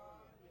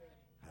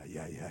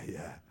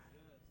 Yeah.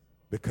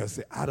 Because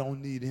see, I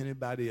don't need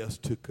anybody else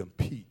to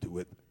compete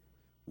with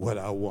what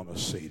I want to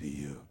say to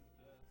you.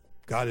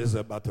 God is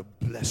about to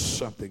bless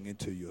something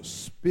into your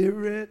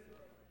spirit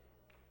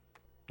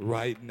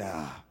right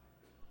now.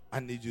 I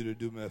need you to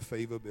do me a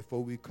favor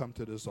before we come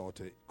to this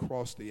altar.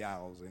 Cross the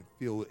aisles and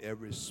fill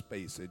every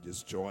space and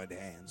just join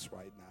hands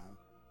right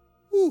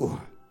now.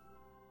 Ooh.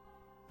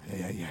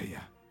 Yeah.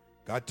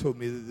 God told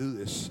me to do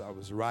this. I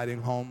was riding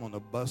home on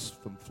a bus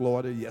from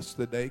Florida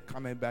yesterday,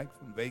 coming back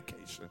from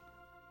vacation.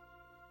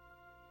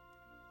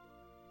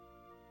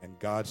 And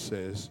God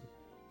says,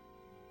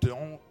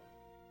 don't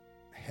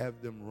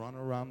have them run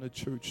around the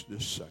church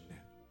this Sunday.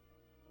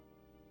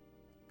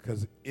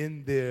 Because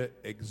in their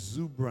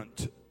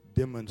exuberant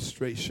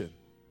demonstration,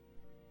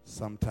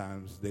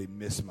 sometimes they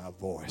miss my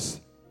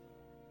voice.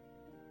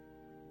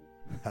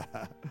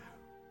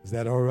 Is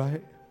that all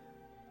right?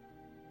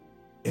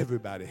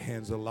 Everybody,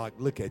 hands are locked.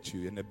 Look at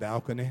you in the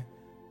balcony.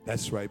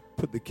 That's right.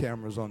 Put the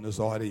cameras on this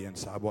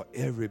audience. I want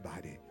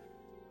everybody.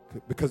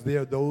 Because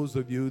there are those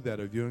of you that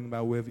are viewing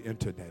by way of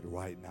internet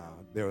right now.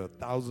 There are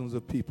thousands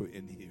of people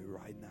in here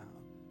right now.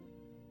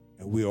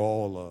 And we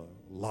all are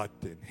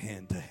locked in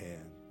hand to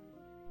hand,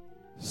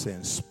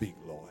 saying, speak,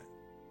 Lord.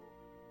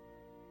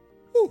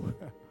 Whew.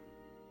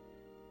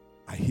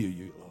 I hear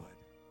you, Lord.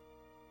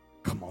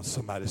 Come on,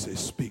 somebody say,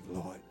 speak,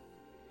 Lord.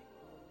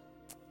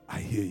 I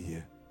hear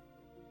you.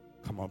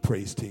 Come on,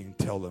 praise team,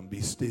 tell them,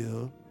 be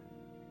still.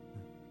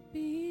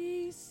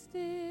 Be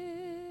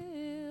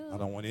still. I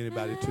don't want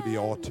anybody to the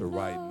altar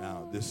right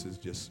now. This is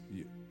just,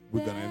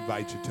 we're going to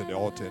invite you to the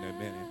altar in a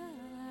minute.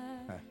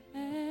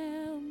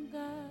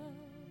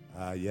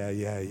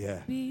 Yeah.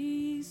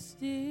 Be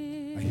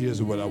still. Now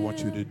here's what I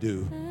want you to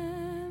do.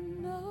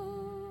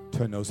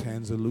 Turn those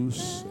hands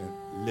loose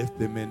and lift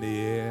them in the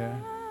air.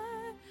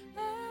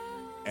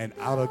 And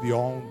out of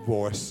your own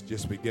voice,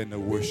 just begin to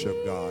worship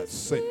God.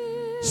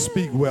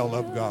 Speak well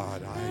of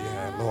God.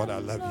 Lord, I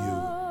love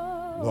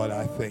you. Lord,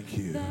 I thank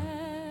you.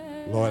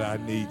 Lord, I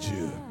need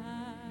you.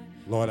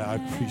 Lord, I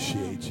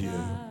appreciate you.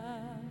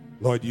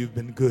 Lord, you've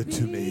been good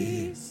to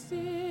me.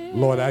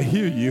 Lord, I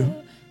hear you.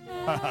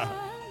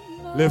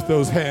 Lift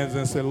those hands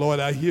and say, Lord,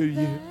 I hear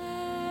you.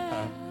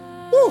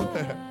 Woo.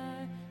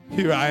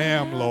 Here I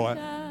am, Lord.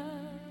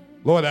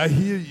 Lord, I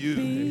hear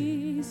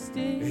you.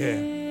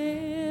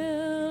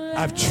 Yeah.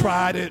 I've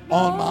tried it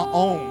on my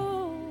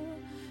own,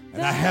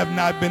 and I have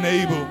not been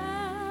able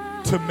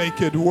to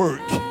make it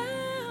work.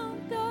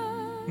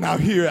 Now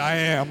here I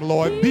am,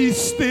 Lord. Be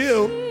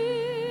still.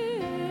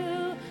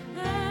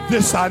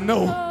 This I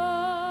know.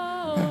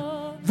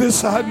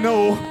 This I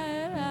know.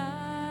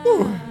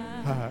 Ooh.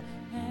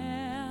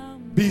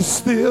 Be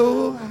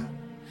still.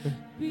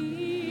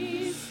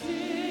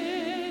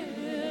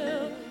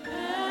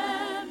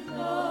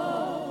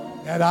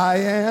 That I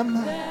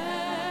am.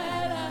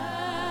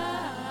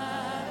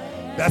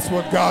 That's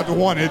what God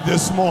wanted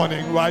this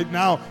morning, right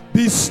now.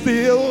 Be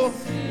still.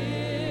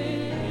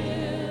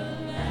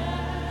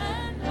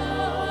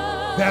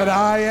 That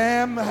I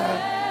am.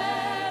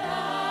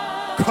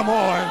 Come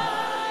on.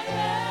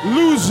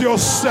 Lose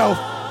yourself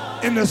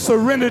in the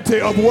serenity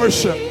of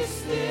worship.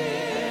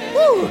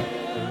 Woo.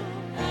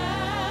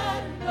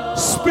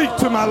 Speak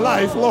to my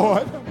life,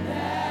 Lord.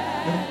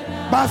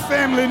 My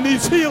family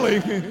needs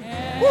healing.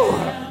 Woo.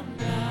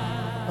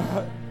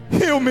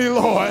 Heal me,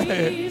 Lord.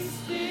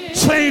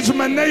 Change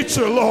my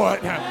nature,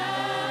 Lord.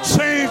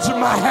 Change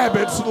my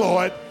habits,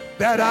 Lord.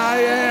 That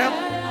I am.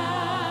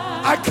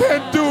 I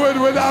can't do it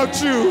without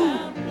you.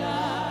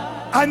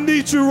 I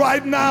need you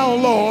right now,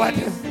 Lord.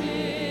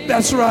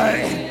 That's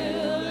right.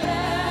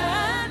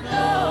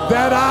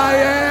 That I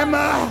am.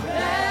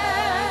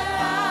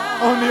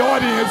 On the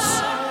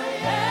audience,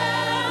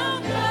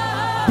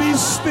 be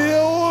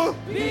still.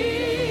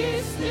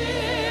 Be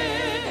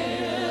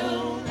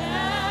still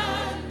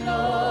and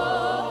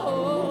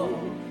know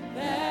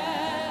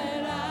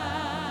that I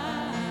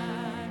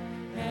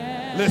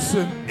am.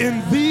 Listen,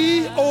 in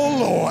thee, O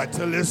Lord,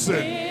 to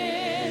listen.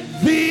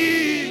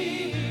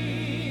 Thee,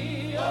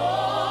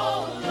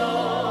 O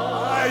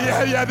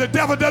Lord. Yeah, the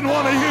devil doesn't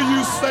want to hear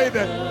you say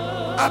that.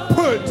 I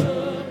put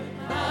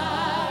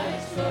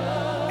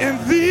in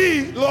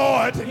thee,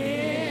 Lord.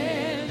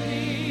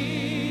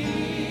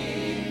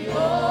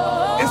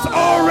 It's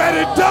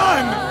already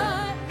done.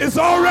 It's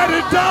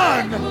already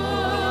done.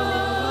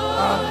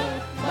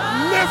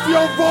 Lift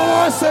your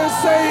voice and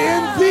say,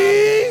 in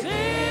thee,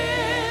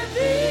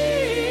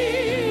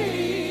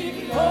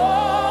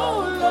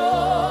 oh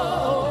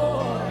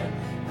Lord,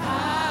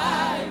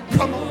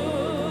 come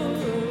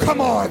on.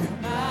 Come on.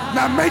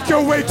 Now make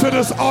your way to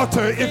this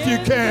altar if you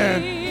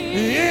can.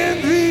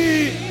 In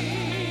thee,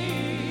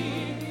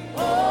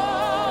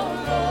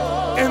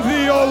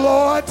 oh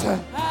Lord,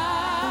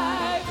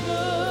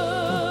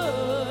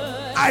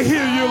 I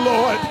hear you,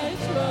 Lord.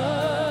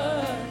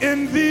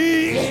 In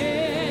thee,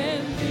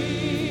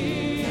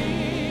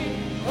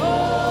 oh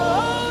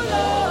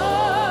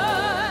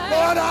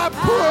Lord,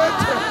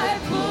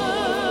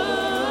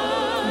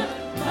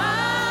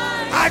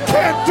 I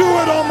can't do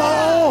it on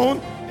my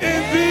own.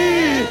 In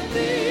thee,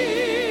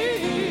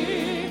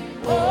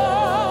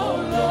 oh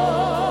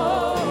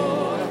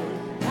Lord,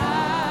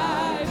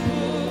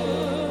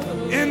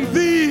 in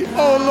thee,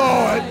 oh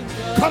Lord.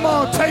 Come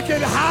on, take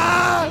it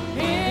high.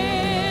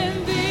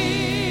 In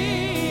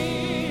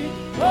thee,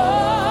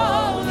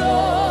 oh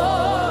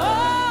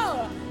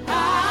Lord,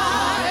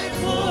 I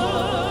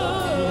put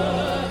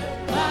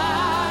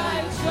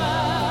my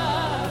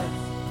trust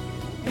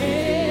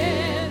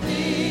in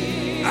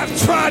thee. I've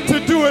tried to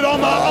do it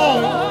on my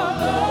own.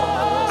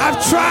 I've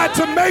tried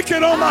to make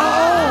it on my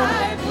own,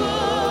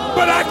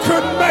 but I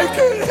couldn't make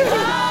it.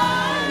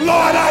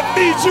 Lord, I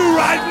need you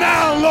right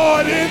now,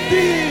 Lord, in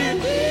thee.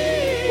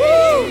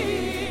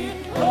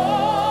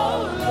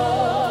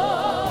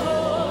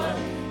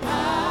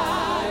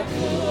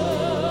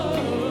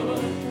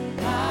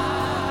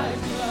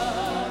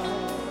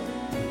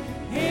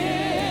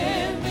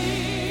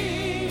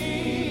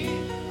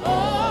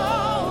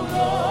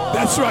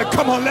 That's right.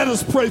 Come on, let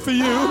us pray for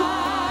you.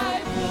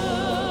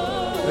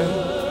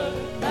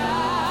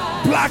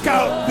 Block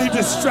out the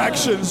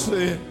distractions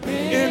in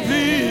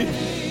thee.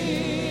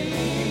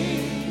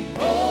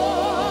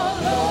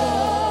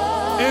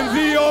 In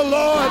thee, oh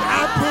Lord,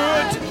 I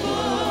put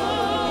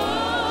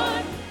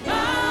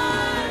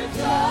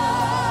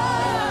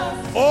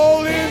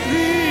all in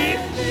thee.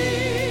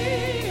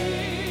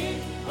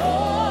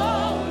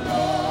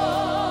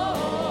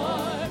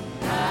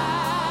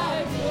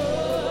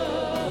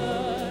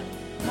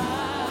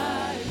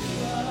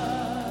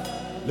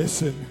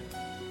 Listen,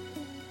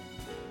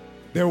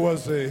 there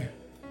was a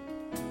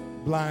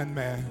blind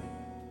man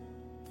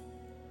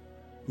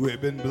who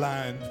had been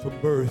blind from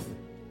birth.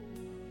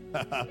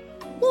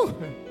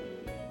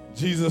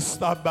 Jesus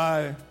stopped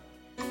by,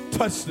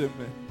 touched him,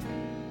 and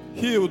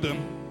healed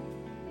him.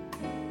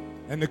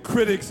 And the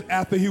critics,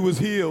 after he was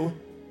healed,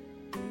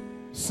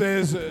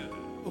 says,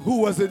 who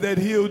was it that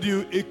healed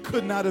you? It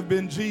could not have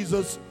been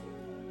Jesus,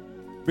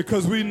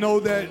 because we know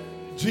that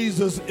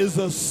Jesus is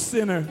a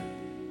sinner.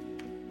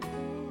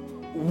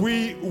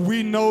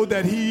 we know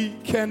that he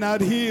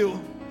cannot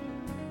heal.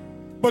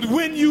 But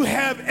when you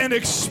have an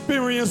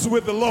experience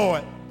with the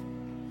Lord,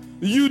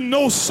 you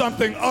know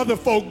something other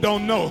folk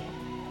don't know.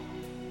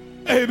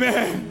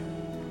 Amen.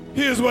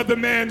 Here's what the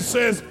man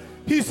says.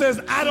 He says,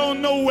 I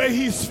don't know where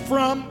he's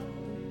from.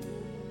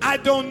 I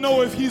don't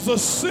know if he's a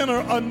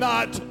sinner or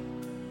not.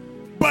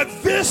 But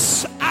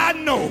this I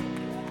know.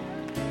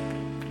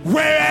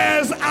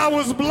 Whereas I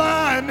was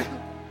blind,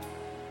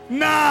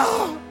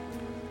 now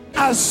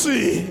I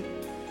see.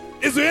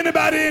 Is there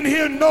anybody in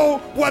here know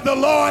what the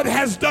Lord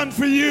has done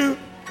for you?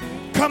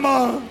 Come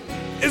on.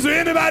 Is there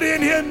anybody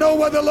in here know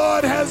what the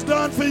Lord has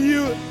done for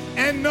you?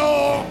 And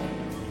know,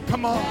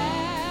 come on.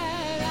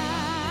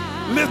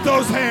 Lift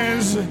those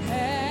hands. In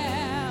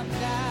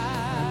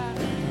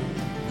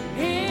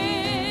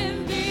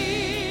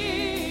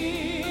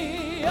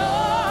thee,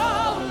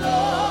 oh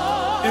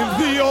Lord.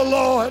 In thee, oh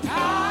Lord.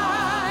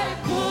 I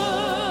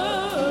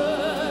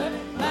put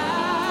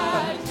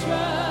my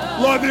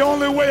trust. Lord, the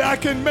only way I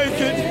can make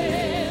it.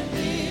 In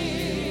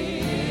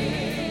thee,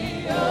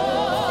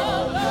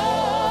 oh Lord.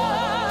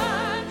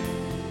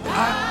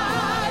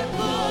 I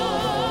put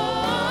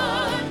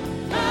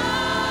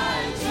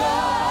my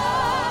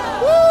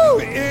trust. Woo!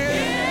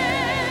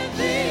 In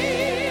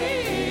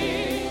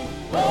thee,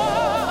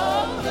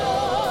 oh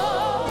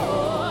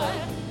Lord.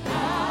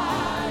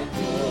 I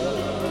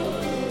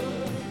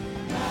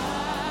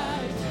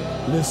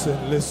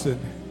put. Listen.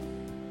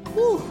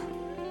 Woo.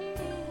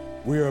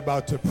 We're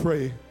about to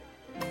pray.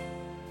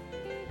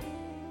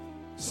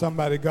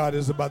 Somebody, God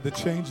is about to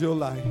change your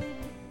life.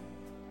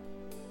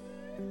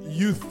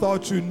 You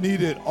thought you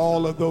needed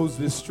all of those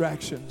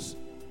distractions.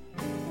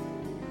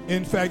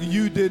 In fact,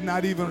 you did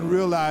not even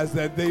realize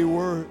that they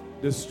were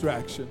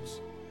distractions.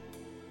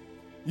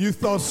 You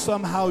thought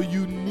somehow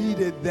you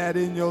needed that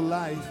in your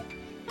life.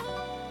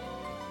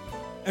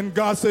 And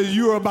God says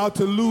you're about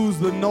to lose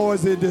the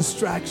noisy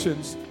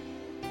distractions.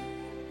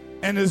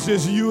 And it's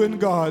just you and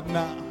God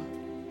now.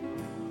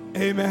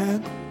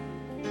 Amen.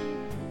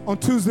 On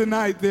Tuesday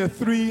night, there are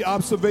 3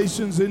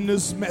 observations in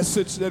this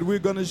message that we're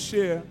going to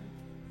share.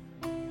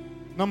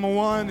 Number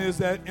 1 is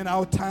that in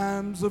our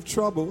times of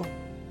trouble,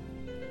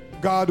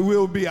 God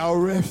will be our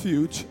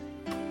refuge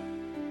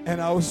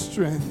and our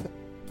strength.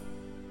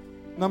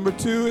 Number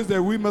 2 is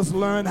that we must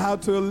learn how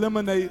to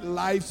eliminate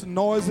life's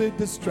noisy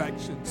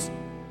distractions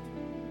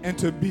and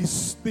to be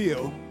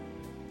still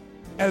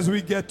as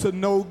we get to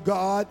know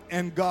God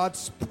and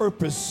God's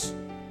purpose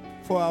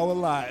for our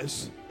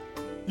lives.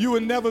 You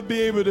will never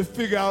be able to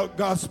figure out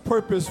God's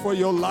purpose for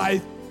your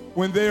life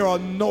when there are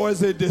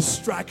noisy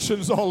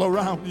distractions all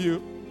around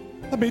you.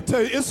 Let me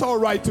tell you, it's all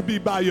right to be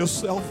by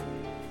yourself.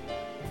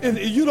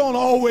 You don't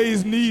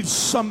always need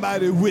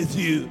somebody with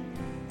you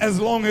as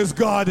long as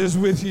God is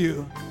with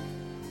you.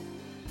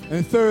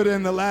 And third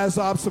and the last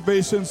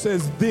observation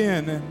says,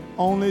 then and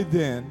only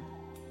then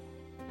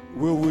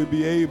will we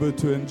be able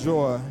to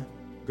enjoy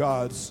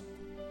God's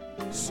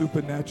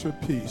supernatural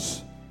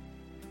peace.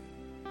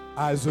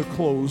 Eyes are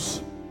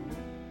closed.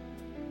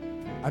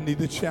 I need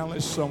to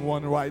challenge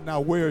someone right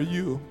now. Where are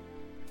you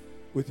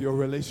with your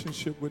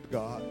relationship with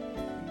God?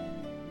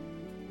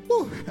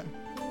 Whew.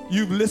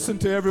 You've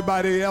listened to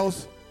everybody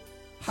else.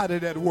 How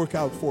did that work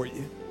out for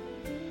you?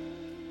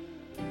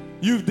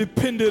 You've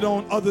depended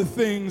on other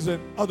things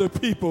and other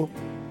people.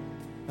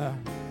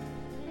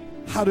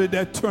 How did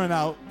that turn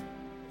out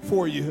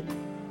for you?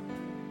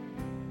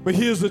 But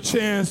here's a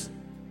chance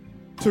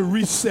to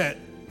reset,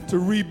 to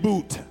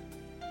reboot,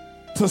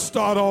 to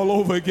start all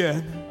over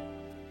again.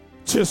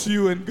 Just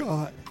you and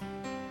God.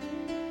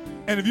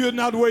 And if you're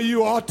not where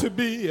you ought to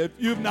be, if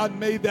you've not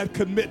made that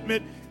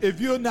commitment, if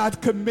you're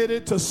not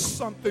committed to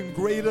something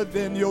greater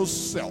than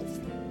yourself,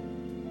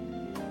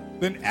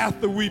 then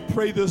after we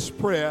pray this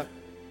prayer,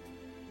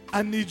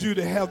 I need you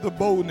to have the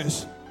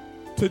boldness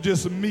to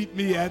just meet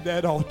me at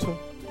that altar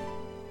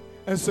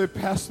and say,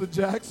 Pastor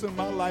Jackson,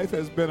 my life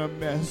has been a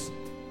mess.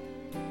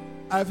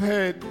 I've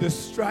had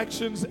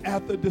distractions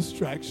after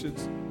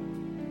distractions,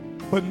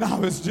 but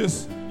now it's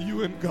just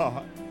you and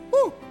God.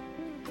 Woo!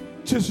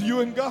 Just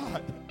you and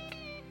God.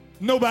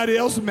 Nobody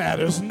else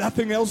matters.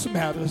 Nothing else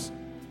matters.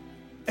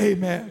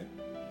 Amen.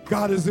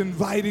 God is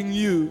inviting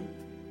you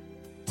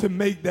to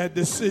make that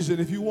decision.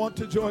 If you want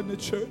to join the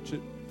church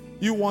and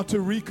you want to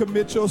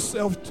recommit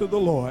yourself to the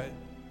Lord,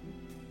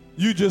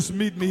 you just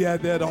meet me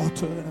at that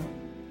altar.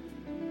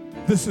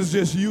 This is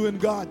just you and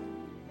God.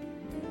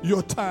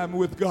 Your time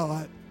with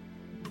God.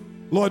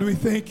 Lord, we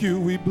thank you.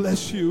 We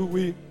bless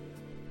you.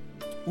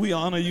 We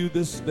honor you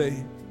this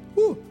day.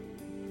 Whew.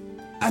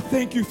 I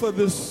thank you for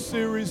this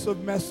series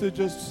of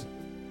messages.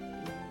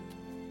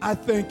 I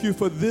thank you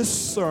for this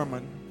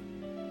sermon.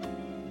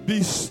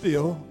 Be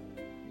still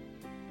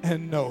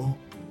and know.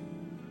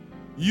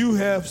 You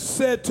have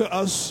said to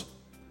us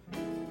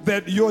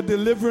that your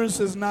deliverance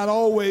is not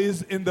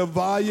always in the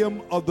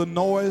volume of the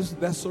noise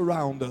that's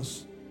around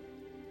us.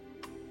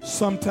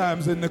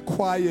 Sometimes in the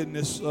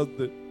quietness of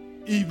the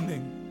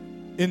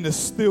evening, in the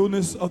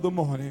stillness of the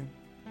morning,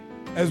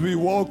 as we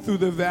walk through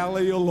the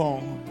valley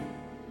alone,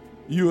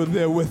 you are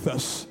there with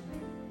us.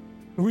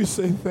 We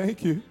say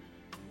thank you.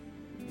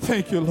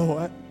 Thank you,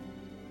 Lord.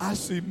 I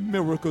see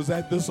miracles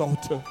at this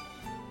altar.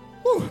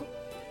 Whew.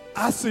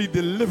 I see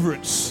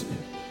deliverance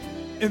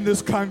in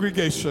this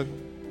congregation.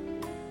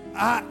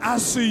 I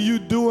see you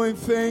doing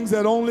things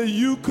that only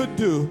you could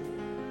do.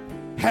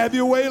 Have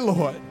your way,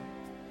 Lord.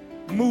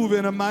 Move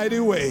in a mighty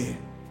way.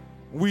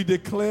 We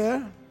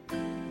declare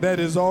that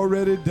is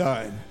already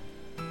done.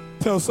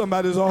 Tell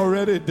somebody it's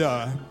already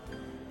done.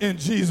 In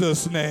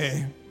Jesus'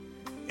 name,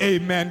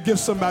 amen. Give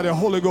somebody a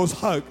Holy Ghost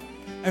hug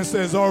and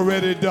say it's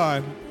already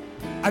done.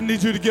 I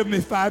need you to give me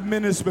 5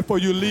 minutes before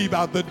you leave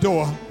out the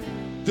door.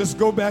 Just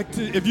go back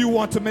to, if you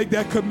want to make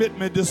that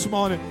commitment this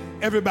morning,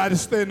 everybody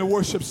stay in the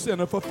worship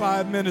center for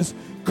 5 minutes.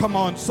 Come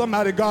on,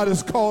 somebody God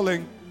is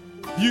calling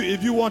you.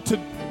 If you want to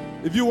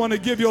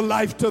give your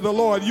life to the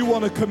Lord, you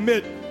want to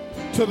commit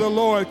to the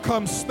Lord,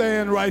 come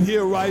stand right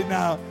here, right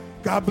now.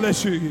 God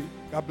bless you.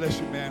 God bless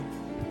you, man.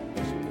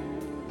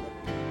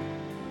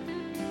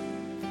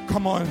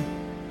 Come on.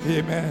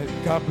 Amen.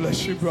 God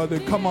bless you, brother.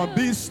 Come on,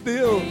 be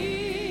still.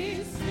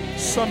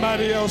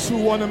 Somebody else who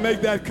want to make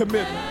that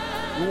commitment.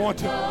 You want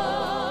to.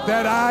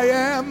 That I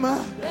am.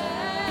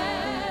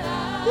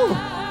 Woo.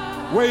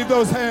 Wave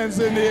those hands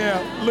in the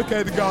air. Look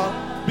at God.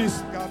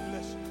 God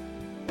bless you.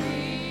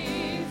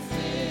 Be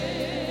still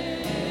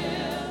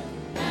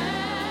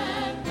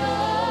and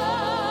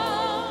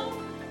know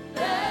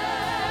that I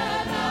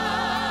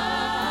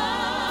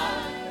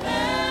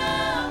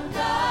am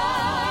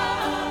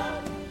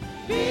God.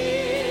 Be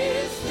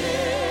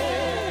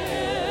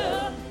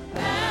still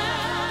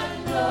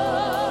and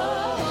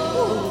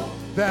know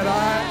that I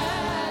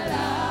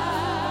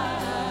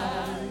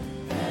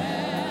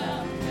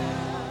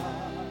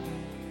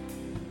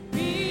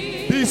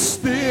be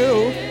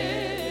still.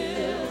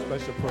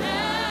 Special prayer.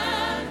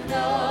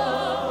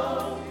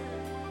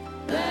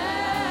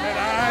 That I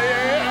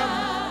am.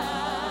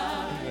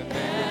 In the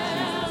name of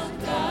Jesus,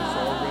 it's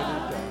already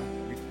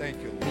done. We thank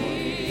you, Lord.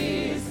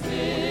 be still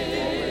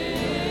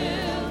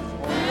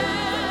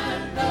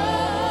and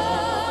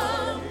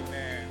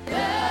Amen.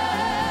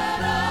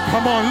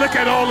 Come on, look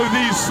at all of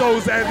these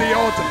souls at the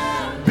altar.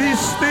 Be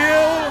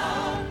still.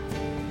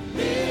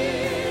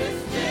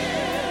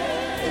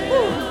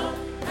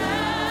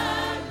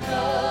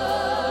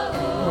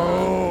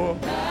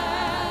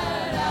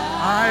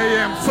 I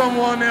am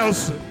someone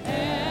else.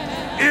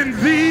 In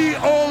thee,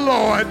 oh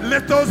Lord,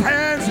 lift those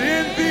hands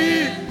in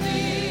thee.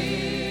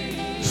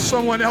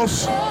 Someone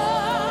else,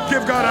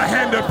 give God a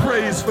hand of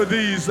praise for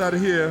these that are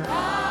here.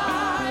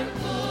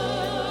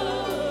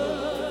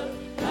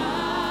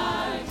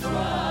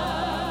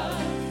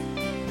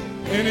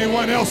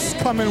 Anyone else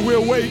coming, we're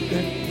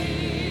waiting.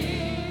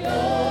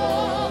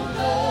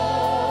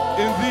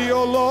 In thee,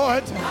 oh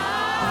Lord. In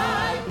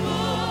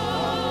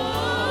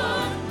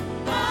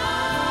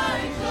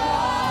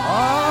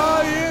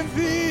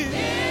thee.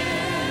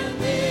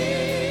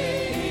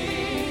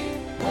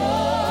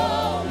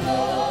 oh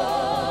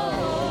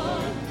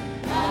Lord,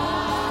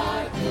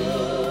 I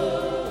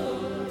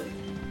could.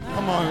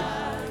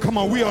 Come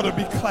on, we ought to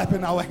be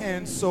clapping our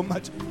hands so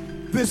much.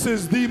 This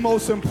is the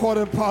most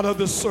important part of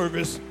the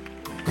service.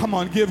 Come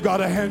on, give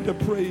God a hand of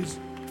praise.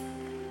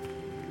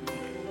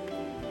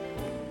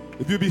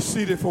 If you be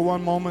seated for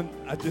one moment,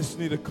 I just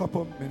need a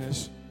couple of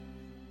minutes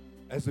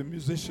as the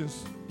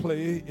musicians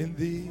play in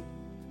thee.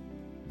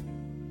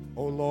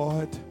 Oh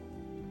Lord,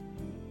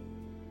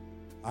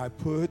 I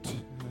put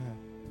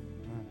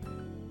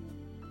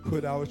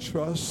our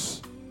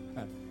trust.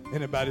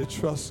 Anybody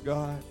trust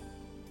God?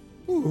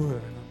 Ooh,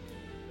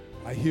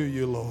 I hear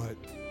you, Lord.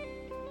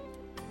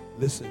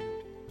 Listen,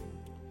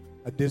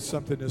 I did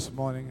something this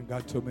morning and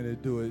God told me to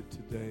do it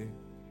today.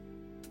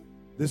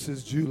 This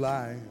is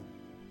July.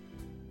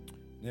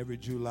 And every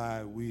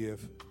July we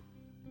have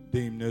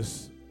deemed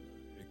this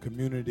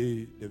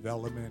community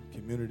development,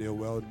 community of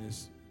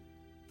wellness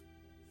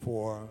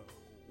for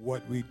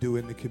what we do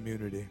in the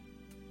community.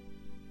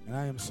 And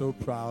I am so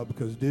proud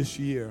because this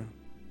year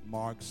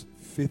marks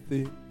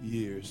 50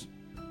 years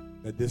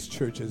that this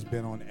church has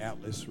been on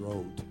Atlas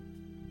Road.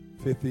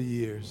 50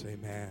 years,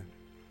 amen.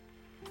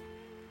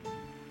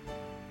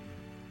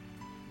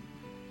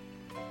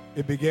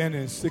 It began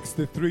in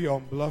 63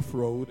 on Bluff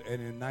Road, and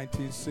in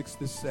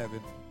 1967,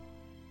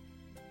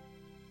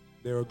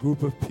 there were a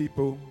group of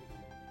people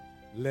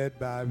led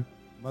by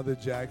Mother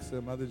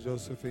Jackson, Mother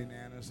Josephine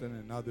Anderson,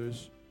 and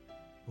others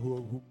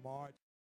who marched.